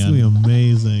up Oh, it's again. going to be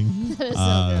amazing. That is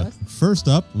so gross. First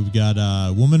up, we've got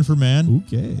woman for man.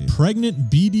 Okay. Pregnant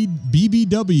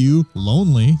BBW,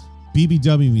 lonely.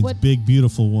 BBW means What? big,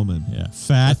 beautiful woman. Yeah.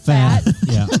 Fat. Fat.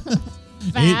 Yeah.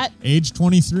 Fat. Age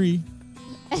 23.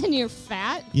 And you're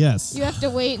fat? Yes. You have to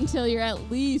wait until you're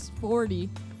at least 40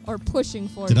 or pushing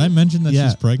 40. Did I mention that Yeah.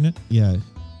 she's pregnant? Yeah.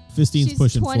 Fistine's She's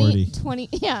pushing 20, 40. 20.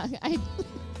 Yeah,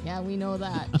 yeah, we know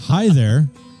that. Hi there.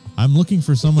 I'm looking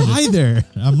for someone. Hi there.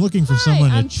 I'm looking for Hi,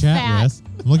 someone I'm to chat fat. with.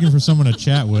 I'm looking for someone to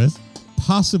chat with.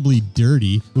 Possibly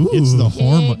dirty. Ooh. It's the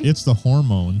Pig. It's the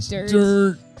hormones.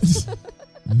 Dirt.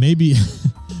 Maybe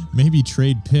maybe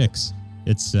trade pics,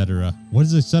 etc. What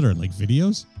is etc.? Like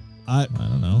videos? I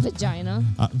don't know. Vagina.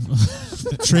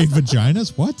 Trade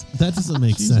vaginas? What? That doesn't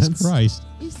make Jesus sense. Christ.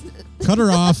 You s- Cut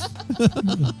her off.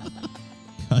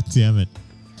 God damn it.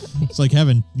 It's like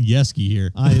having Yeski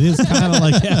here. It is kind of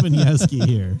like having Yeski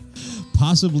here.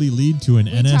 Possibly lead to an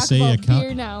we NSA talk about account.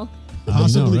 beer now.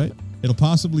 Possibly, right? It'll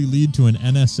possibly lead to an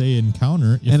NSA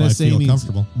encounter if NSA I feel means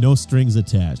comfortable. no strings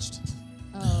attached.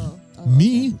 Oh.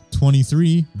 Me, okay.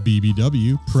 23,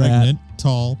 BBW, pregnant,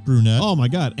 tall, brunette. Oh my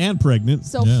God, and pregnant.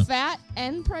 So Yeah. fat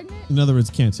and pregnant? In other words,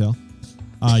 can't tell.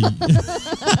 I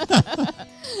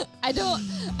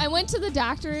went to the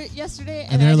doctor yesterday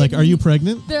And they're I like, didn't- "Are you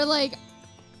pregnant?" They're like,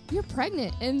 "You're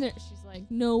pregnant." And she's like,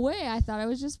 "No way. I thought I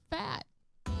was just fat."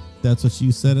 That's what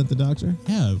you said at the doctor.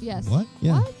 Yeah. Yes. What?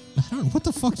 Yeah. What? I don't. What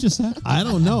the fuck just happened? I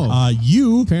don't know.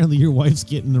 You, Apparently, your wife's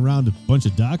getting around a bunch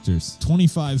of doctors.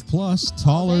 25 plus,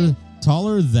 taller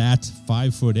that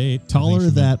 5'8". Taller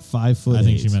than 5'8". I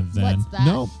think she meant then. What's that?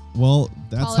 No. Well,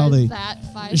 that's Taller how they. That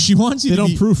 5. She wants you They to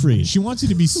don't be, proofread. She wants you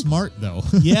to be smart though.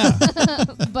 Yeah.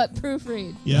 but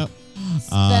proofread. Yep.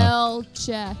 Spell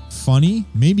check. Funny,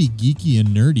 maybe geeky and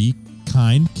nerdy,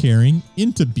 kind, caring,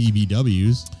 into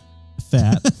BBWs.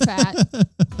 Fat. Fat.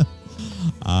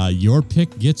 Your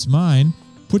pick gets mine.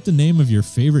 Put the name of your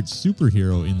favorite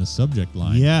superhero in the subject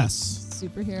line. Yes.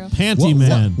 Superhero. Panty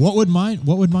man. What would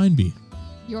mine be?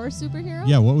 Your superhero?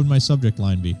 Yeah, what would my subject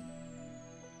line be?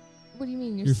 What do you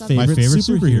mean? Your subject? My Favorite favorite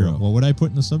superhero. superhero. What would I put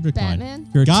in the subject line? Batman?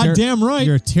 You're a Goddamn right.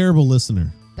 You're a terrible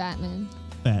listener. Batman.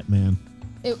 Fat man.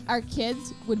 Our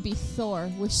kids would be Thor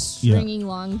with stringy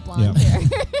long blonde Yeah. hair.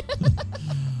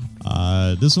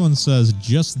 This one says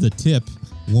just the tip.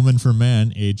 Woman for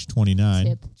man, age 29.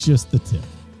 Tip. Just the tip.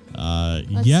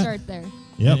 Let's yeah. start there.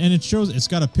 Yep. And it shows. It's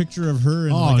got a picture of her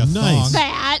in Oh, like a nice. thong.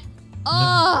 Fat.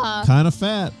 Oh. Kind of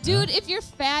fat. Dude, if you're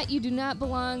fat, you do not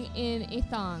belong in a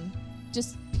thong.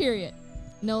 Just period.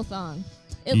 No thong.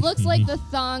 It looks like the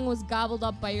thong was gobbled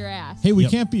up by your ass. Hey, we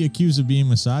Yep. can't be accused of being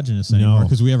misogynist anymore No.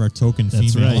 because we have our token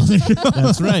That's female right. on the show.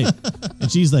 That's right.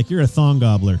 And she's like, "You're a thong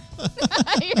gobbler."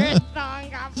 You're a thong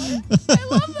gobbler. I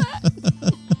love that.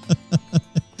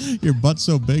 Your butt's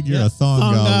so big, you're a thong,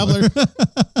 Thong gobbler.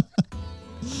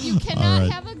 You cannot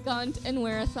right. have a gunt and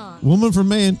wear a thong. Woman for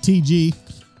man. TG.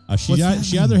 She What's that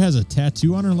she mean? either has a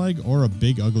tattoo on her leg or a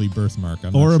big ugly birthmark.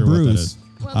 I'm Or not a sure what that bruise. is.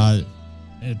 Well,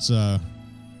 It's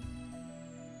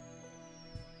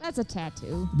that's a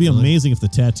tattoo. It'd be amazing if the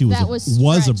tattoo That was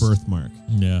was a stretched. birthmark.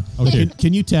 yeah. Okay, Okay.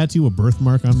 can you tattoo a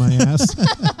birthmark on my ass?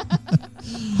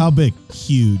 How big?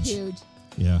 Huge. Huge.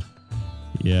 Yeah.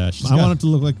 Yeah. She's I got- want it to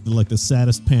look like the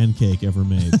saddest pancake ever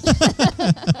made.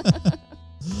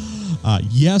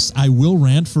 Yes, I will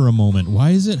rant for a moment.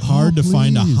 Why is it hard to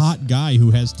find a please. hot guy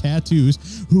who has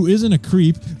tattoos, who isn't a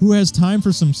creep, who has time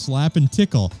for some slap and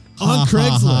tickle? On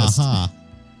Craigslist.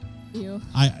 Ew.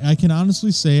 I can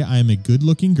honestly say I am a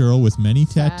good-looking girl with many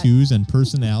Fat. tattoos and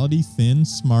personality, thin,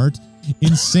 smart,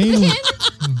 insanely.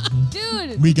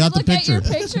 Dude, We did got you the look picture. At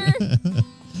your picture?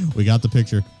 We got the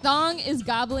picture. Thong is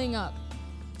gobbling up.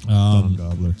 Thong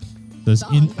gobbler.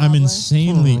 I'm gobbler.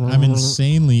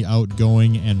 insanely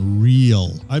outgoing and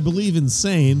real. I believe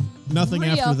insane. Nothing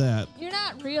Real. after that. You're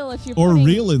not real if you're Or putting,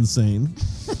 real insane.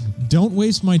 Don't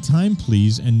waste my time,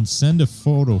 please, and send a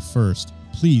photo first.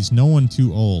 Please, no one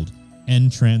too old.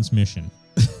 End transmission.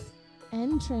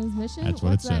 End transmission. That's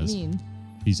what What's it that says. mean?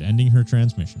 He's ending her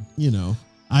transmission. You know.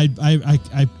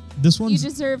 This You one's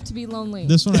deserve to be lonely.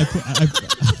 this one I put.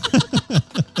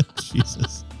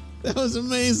 Jesus. That was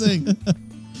amazing.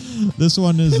 This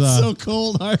one is It's so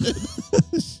cold-hearted.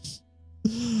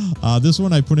 this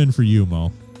one I put in for you,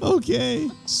 Mo. Okay.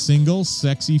 Single,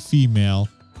 sexy female,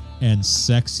 and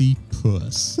sexy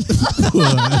puss.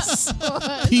 Puss.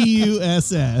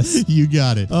 P-U-S-S. You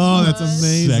got it. Oh, that's Puss.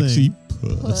 amazing. Sexy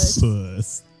puss.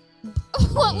 Puss.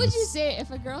 What would you say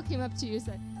if a girl came up to you and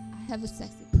said, I have a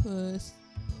sexy puss?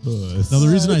 Puss. Now the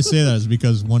reason I say that is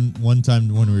because one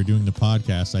time when we were doing the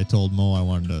podcast, I told Mo I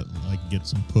wanted to get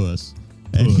some puss,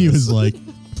 and he Puss. was like,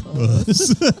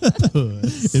 "Puss."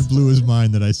 Puss. It blew his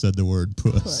mind that I said the word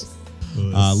puss.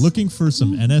 Puss. Looking for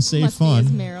some NSA Must fun.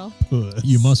 be his Meryl. Puss.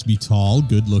 You must be tall,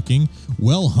 good looking,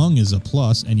 well hung is a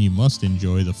plus, and you must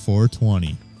enjoy the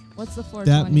 420. What's the 420?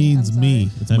 That means I'm sorry. me.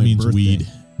 It's That my means birthday.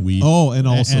 weed. Oh, and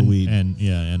also weed.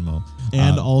 and Mo.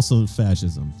 And also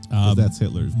fascism. 'Cause that's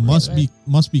Hitler's.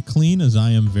 Must be clean as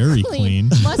I am very clean.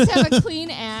 Must have a clean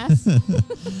ass. As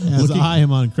looking- I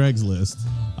am on Craigslist.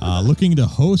 Looking to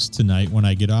host tonight when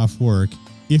I get off work.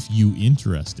 If you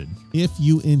interested. If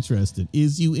you interested.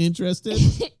 Is you interested?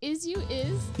 is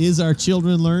Is our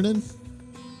children learning?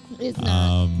 is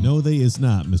not. No, they is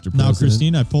not, Mr. President. Now,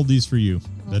 Christine, I pulled these for you.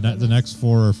 Oh, The goodness. next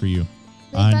 4 are for you.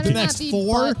 They Uh, better in, not next be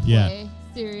 4? butt Yeah. play.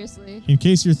 Seriously. in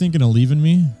case you're thinking of leaving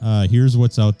me, here's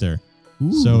what's out there.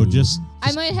 So Ooh. just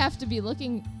I might have to be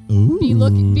looking. Ooh. Be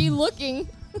looking.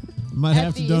 Might at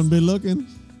have to these. done be looking.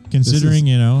 considering,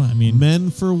 I mean,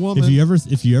 Men for woman. if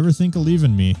you ever think of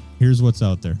leaving me, here's what's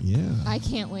out there. Yeah. I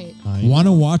can't wait. Want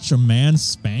to watch a man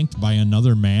spanked by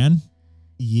another man?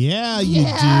 Yeah, you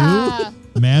Yeah.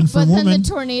 Man for But then woman. the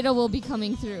tornado will be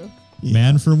coming through. do.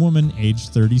 Man for woman, age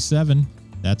 37.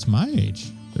 That's my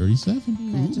age, 37.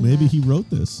 Imagine Maybe that. he wrote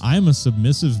this. I am a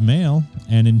submissive male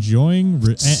and enjoy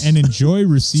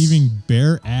receiving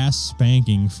bare ass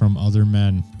spanking from other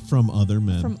men. From other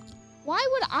men. From. Why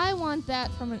would I want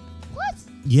that from a what?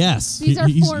 yes. These are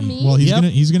He's- for me? Well, Yep.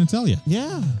 he's gonna tell you.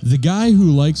 Yeah. The guy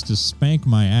who likes to spank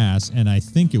my ass, and I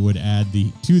think it would add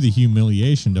to the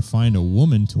humiliation to find a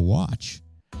woman to watch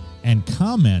and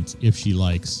comment if she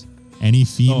likes. Any Oh,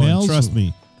 females? and trust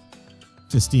me,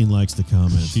 Fistine likes to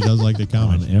comment. She does like to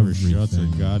comment. On She never shuts her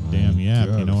everything. goddamn yap.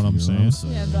 You know what I'm saying?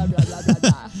 Yeah, blah blah blah blah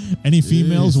blah. Any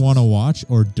females Jesus. want to watch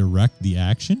or direct the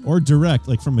action? Or direct,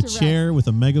 like from a Direct. chair with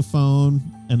a megaphone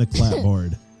and a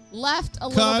clapboard. Left a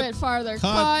Cut. little bit farther.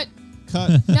 Cut. Cut.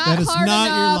 Cut. Not That is hard not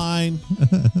enough.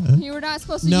 your line. You were not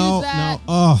supposed to No, use that. no.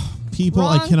 Oh, people,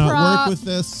 I Wrong cannot prop. work with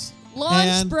this.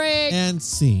 Lunch break. And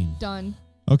scene. Done.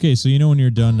 Okay, so when you're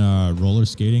done roller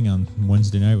skating on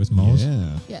Wednesday night with Mo's?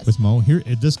 Yeah. Yes. With Mo. Here,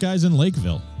 this guy's in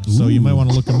Lakeville, so you Ooh. might want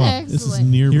to look him up. Excellent. This is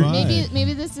nearby.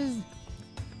 Maybe this is.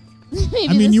 Maybe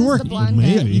I mean, this you is work. the blonde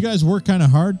maybe. guy. You guys work kind of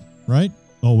hard, right?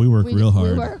 Oh, we work We real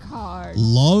hard. We work hard.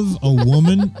 Love a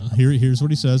woman. Here's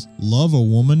what he says. Love a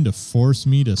woman to force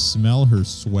me to smell her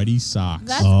sweaty socks.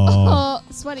 That's Oh.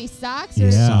 sweaty socks or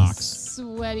Yeah. Socks.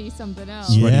 sweaty something else.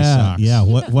 Sweaty Yeah, socks. yeah.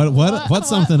 What's something else? What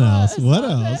something else? What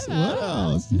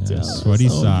else? You Yeah, tell us. sweaty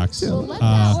Oh, you socks. tell So us. let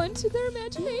that one to their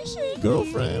imagination.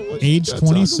 Girlfriend, what Age you got talking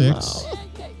 26.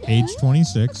 about? Age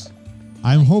 26.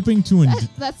 I'm hoping to.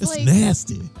 That's It's like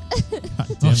nasty. God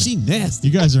Oh, damn it. she nasty.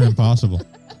 You guys are impossible.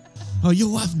 Oh, your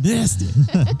wife nasty.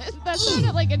 that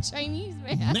sounded like a Chinese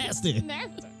man. Nasty.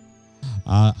 Nasty.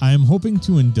 I am hoping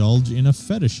to indulge in a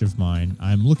fetish of mine.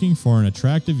 I'm looking for an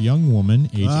attractive young woman,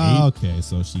 Okay,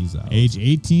 so she's out. age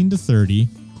 18 to 30,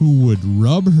 who would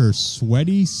rub her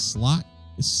sweaty sock.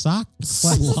 Sorry.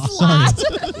 Slot.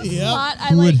 Yep. Slot. I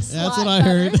Who like would- That's slot what I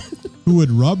heard. better. Who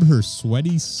would rub her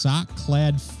sweaty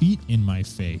sock-clad feet in my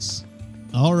face.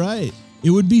 All right. It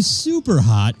would be super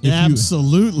hot if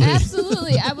Absolutely.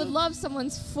 Absolutely. I would love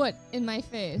someone's foot in my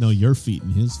face. No, your feet in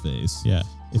his face. Yeah.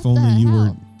 If What only the you were,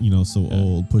 hell? so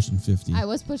old, pushing 50. I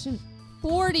was pushing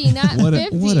 40, not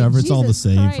 50. Whatever. It's all the Jesus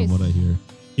same Christ. from what I hear.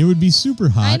 It would be super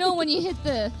hot. I know when you hit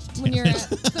when you're at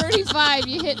 35,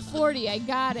 you hit 40. I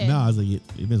got it. No, I was like, it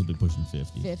may as well be pushing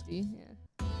 50. 50.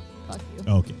 Yeah. Fuck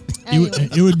you. Okay. Anyway.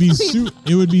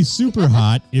 It would be super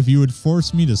hot if you would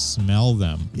force me to smell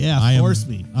them. Yeah, force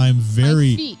me. I'm My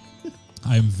very feet.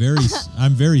 I'm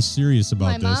very serious about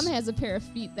My this. mom has a pair of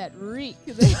feet that reek.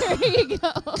 There you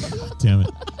go. Damn it.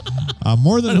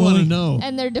 More than I want to willing know.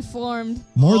 And they're deformed.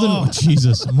 more than Oh.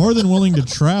 Jesus, more than willing to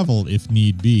travel if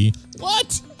need be.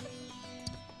 What?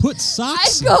 Put I'd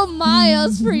socks go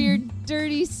miles for your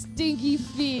dirty, stinky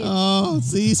feet. Oh,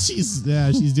 see, she's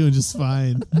doing just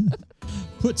fine.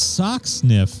 Put sock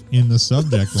sniff in the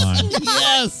subject line.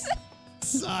 Yes.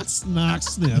 Sock, snock,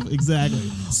 sniff. Exactly.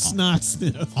 Snock,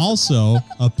 sniff. Also,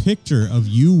 a picture of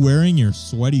you wearing your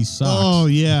sweaty socks Oh,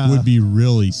 yeah. would be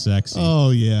really sexy.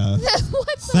 Oh, yeah. What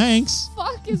the Thanks.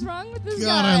 fuck is wrong with this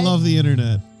God, guy? I love the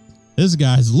internet. This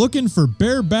guy's looking for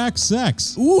bareback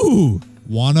sex. Ooh.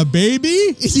 Want a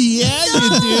baby? Yeah, you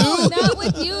No, do. not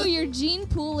with you. Your gene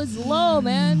pool is low,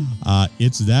 man.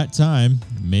 It's that time.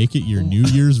 Make it your New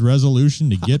Year's resolution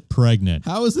to get pregnant.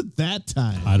 How is it that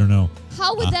time? I don't know.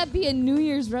 How would that be a New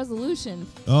Year's resolution?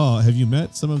 Oh, have you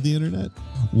met some of the internet?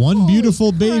 One Holy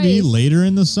beautiful baby Christ. later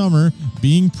in the summer,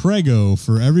 being preggo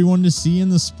for everyone to see in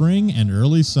the spring and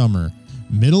early summer.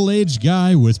 Middle-aged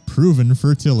guy with proven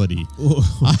fertility.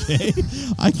 Okay.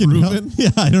 I can Proven? help. Yeah,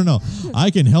 I don't know.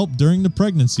 I can help during the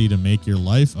pregnancy to make your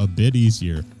life a bit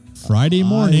easier. Friday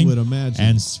morning, I would imagine.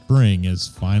 and spring is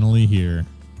finally here.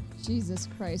 Jesus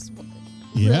Christ.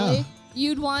 Yeah. Really?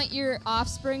 You'd want your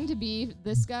offspring to be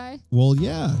this guy? Well,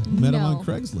 yeah. Met him No. on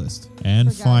Craigslist. And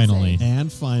For God's finally, sake.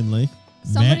 And finally.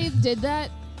 Somebody did that,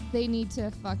 they need to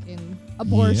fucking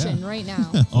abortion Yeah. right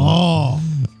now. Oh.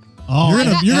 Oh.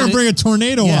 you're gonna bring a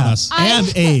tornado on us.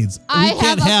 And AIDS. I We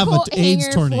can't have a coat an AIDS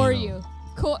hanger tornado. for you.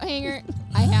 Coat hanger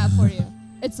I have for you.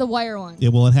 It's the wire one. Yeah,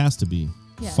 well, it has to be.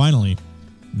 Yeah. Finally,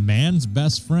 man's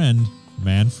best friend,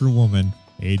 man for woman,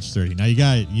 age 30.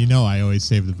 Now I always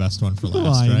save the best one for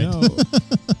last, I right? know.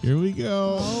 Here we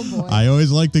go. Oh boy. I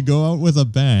always like to go out with a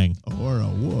bang. Or a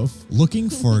wolf. Looking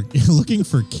for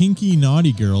kinky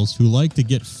naughty girls who like to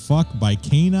get fucked by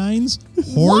canines,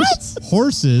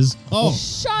 horses,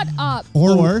 Shut up.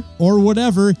 or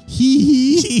whatever.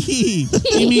 He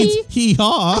means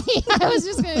hee-haw. I was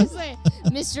just going to say,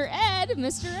 Mr.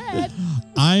 Ed.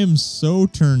 I am so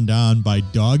turned on by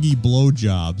doggy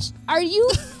blowjobs Are you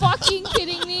fucking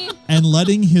kidding me? and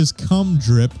letting his cum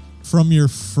drip from your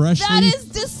That freshly is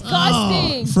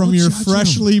disgusting. from your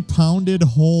freshly pounded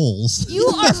holes. You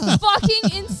are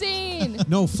fucking insane.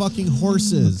 No, fucking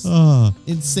horses.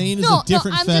 Insane is No, a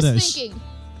different I'm fetish. just thinking.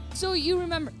 So you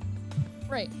remember,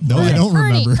 right? No, I don't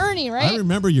remember. Ernie, right? I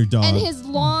remember your dog. And his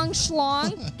long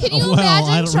schlong. Can you well, imagine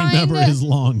I don't trying remember to? his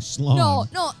long schlong.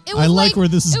 No. It was I like where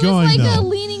this is going, It was like though. the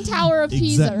Leaning Tower of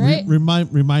Pisa, right?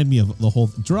 Remind me of the whole.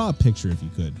 Draw a picture if you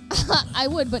could. I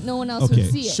would, but no one else Okay,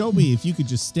 would see it. show me if you could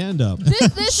just stand up.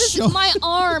 This Show- is my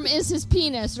arm is his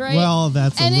penis, right? Well,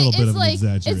 that's a and little bit it's of an like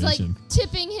exaggeration. it's like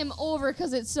tipping him over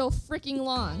because it's so freaking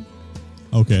long.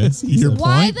 Okay, your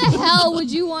Why point. the hell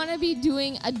would you want to be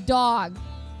doing a dog?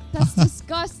 That's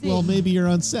disgusting. Well, maybe you're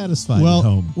unsatisfied at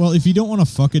home. Well, if you don't want to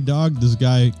fuck a dog, this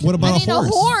guy. What about I mean, a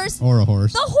horse? Or a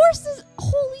horse. The horse is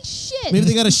holy shit. Maybe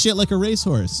they got a shit like a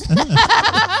racehorse.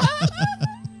 I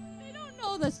don't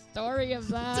know the story of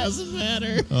that. Doesn't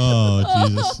matter. Oh,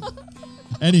 Jesus.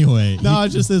 Anyway, No, it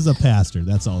just is a pastor.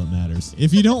 That's all that matters.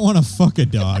 if you don't want to fuck a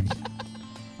dog,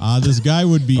 this guy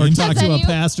would be Or into talk Has to a anyone-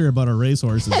 pastor about a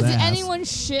racehorse's Has ass. anyone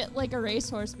shit like a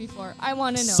racehorse before? I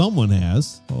want to know. Someone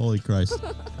has. Holy Christ.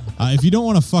 If you don't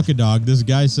want to fuck a dog, this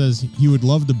guy says he would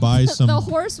love to buy some. The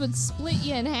horse would split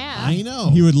you in half. I know.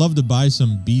 He would love to buy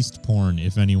some beast porn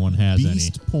if anyone has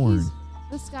Beast porn.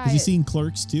 This guy. Has he seen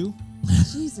Clerks too?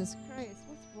 Jesus Christ,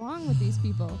 what's wrong with these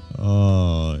people? any.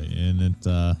 Oh, and it.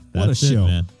 That's What a it, show.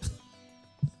 man.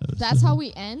 That's how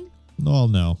we end? Well,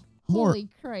 no. Holy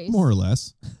Christ. More or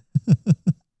less.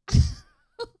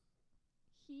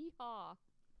 Hee-haw.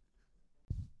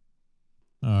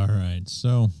 All right,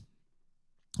 so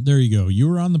there you go. You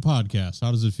were on the podcast.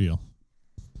 How does it feel?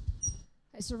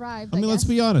 I survived. I mean, let's guess.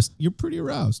 be honest. You're pretty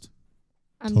aroused.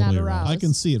 I'm totally not aroused. aroused. I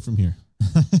can see it from here.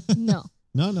 No.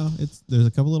 No. There's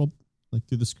a couple little like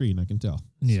through the screen. I can tell.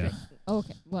 Yeah.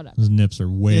 Okay, whatever. His nips are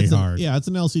way It's hard. it's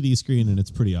an LCD screen and it's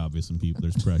pretty obvious when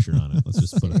there's pressure on it. Let's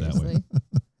just put it that way. Seriously.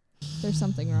 There's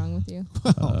something wrong with you.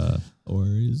 Or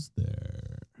is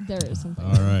there? There is something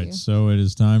All wrong with right, you. so it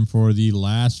is time for the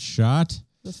last shot.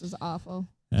 This is awful.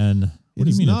 And what It do you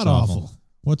is mean not it's awful? awful.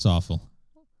 What's awful?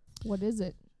 What is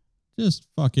it? Just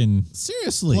fucking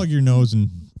Seriously. plug your nose and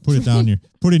put it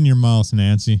put it in your mouth,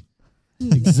 Nancy.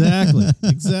 Exactly.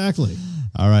 Exactly.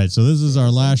 All right, so this is our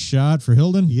last shot for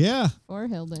Hilden. Yeah. For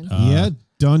Hilden. Yeah.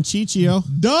 Don Ciccio.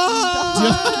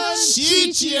 Done!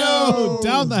 Ciccio.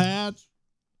 Down the hatch.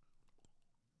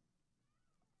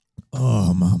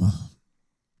 Oh, mama.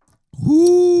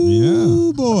 Ooh,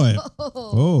 Yeah. boy.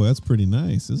 Oh, that's pretty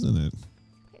nice, isn't it?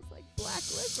 It's like black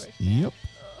licorice. Yep.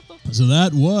 So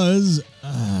that was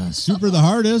Super the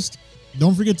Hardest.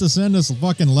 Don't forget to send us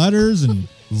fucking letters and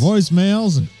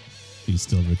voicemails. And He's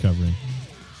still recovering.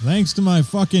 thanks to my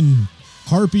fucking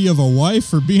harpy of a wife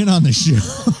for being on the show.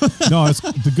 No, it's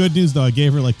the good news though. I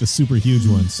gave her like the super huge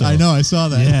one. So I know, I saw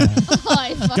that. Yeah. Oh,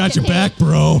 I fucking Got your hate back, it.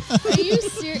 bro. Are you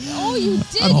serious? Oh, you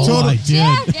did. I'm you totally-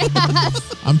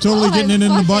 jackass. I'm totally Oh, getting I it in the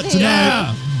fucking butt hate tonight.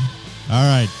 Yeah. All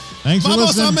right. Thanks for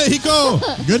Vamos a listening.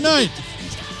 Mexico. Good night.